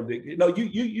earlier. Mario, no,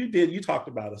 you did. You talked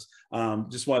about us.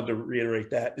 Just wanted to reiterate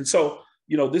that. And so,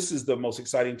 this is the most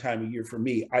exciting time of year for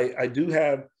me. I do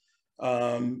have,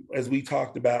 as we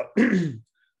talked about,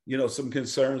 some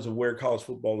concerns of where college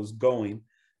football is going.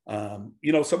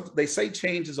 They say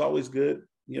change is always good.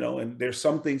 And there's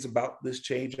some things about this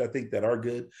change I think that are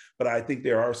good, but I think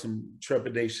there are some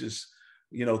trepidatious,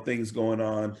 things going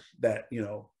on that,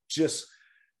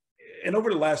 and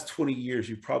over the last 20 years,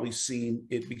 you've probably seen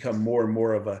it become more and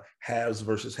more of a haves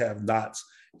versus have-nots,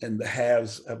 and the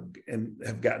haves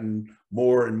have gotten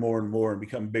more and more and more and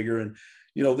become bigger. And,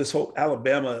 this whole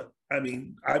Alabama,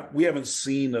 we haven't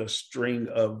seen a string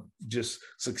of just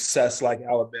success like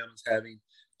Alabama's having.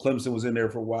 Clemson was in there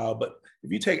for a while, but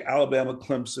if you take Alabama,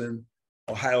 Clemson,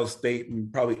 Ohio State,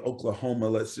 and probably Oklahoma,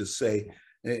 let's just say,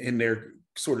 in their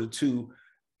sort of two,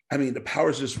 the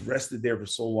power's just rested there for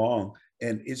so long.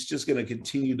 And it's just going to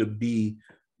continue to be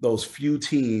those few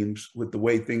teams with the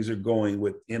way things are going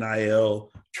with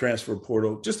NIL, transfer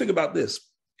portal. Just think about this.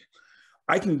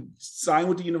 I can sign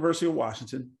with the University of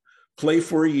Washington, play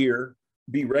for a year,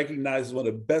 be recognized as one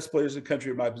of the best players in the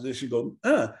country in my position, go,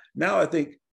 now I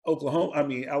think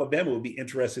Alabama would be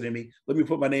interested in me. Let me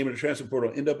put my name in the transfer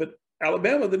portal, end up at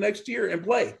Alabama the next year and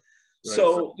play. Right.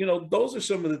 So, those are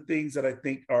some of the things that I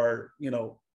think are,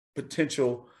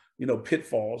 potential,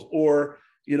 pitfalls, or,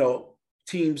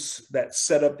 teams that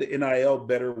set up the NIL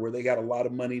better, where they got a lot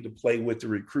of money to play with to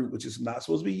recruit, which is not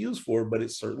supposed to be used for, but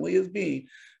it certainly is being.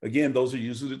 Again, those are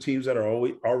usually the teams that are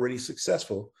already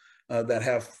successful, that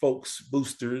have folks,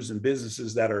 boosters, and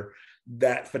businesses that are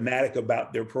that fanatic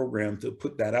about their program to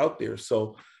put that out there.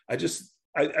 So I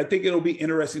think it'll be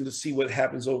interesting to see what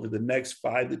happens over the next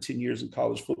 5 to 10 years in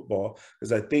college football,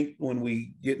 because I think when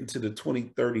we get into the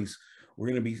 2030s,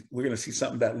 we're going to see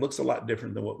something that looks a lot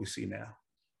different than what we see now.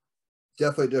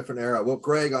 Definitely a different era. Well,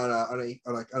 Greg, on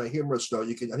a humorous note,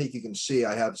 I think you can see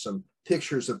I have some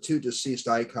pictures of two deceased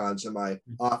icons in my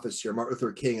office here, Martin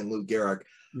Luther King and Lou Gehrig.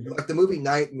 Mm-hmm. Like the movie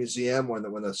Night Museum, when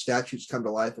the statues come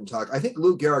to life and talk. I think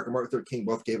Lou Gehrig and Martin Luther King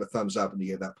both gave a thumbs up when you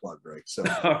gave that plug, Greg. So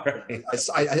right.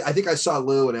 I think I saw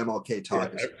Lou and MLK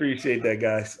talk. Yeah, I appreciate that,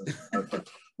 guys. Okay.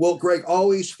 Well, Greg,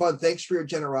 always fun. Thanks for your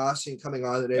generosity and coming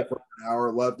on today for an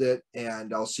hour. Loved it.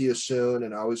 And I'll see you soon.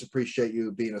 And I always appreciate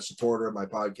you being a supporter of my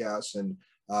podcast, and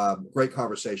great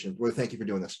conversation. Really, thank you for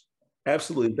doing this.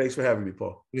 Absolutely. Thanks for having me,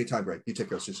 Paul. Anytime, Greg. You take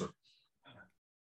care. See you soon.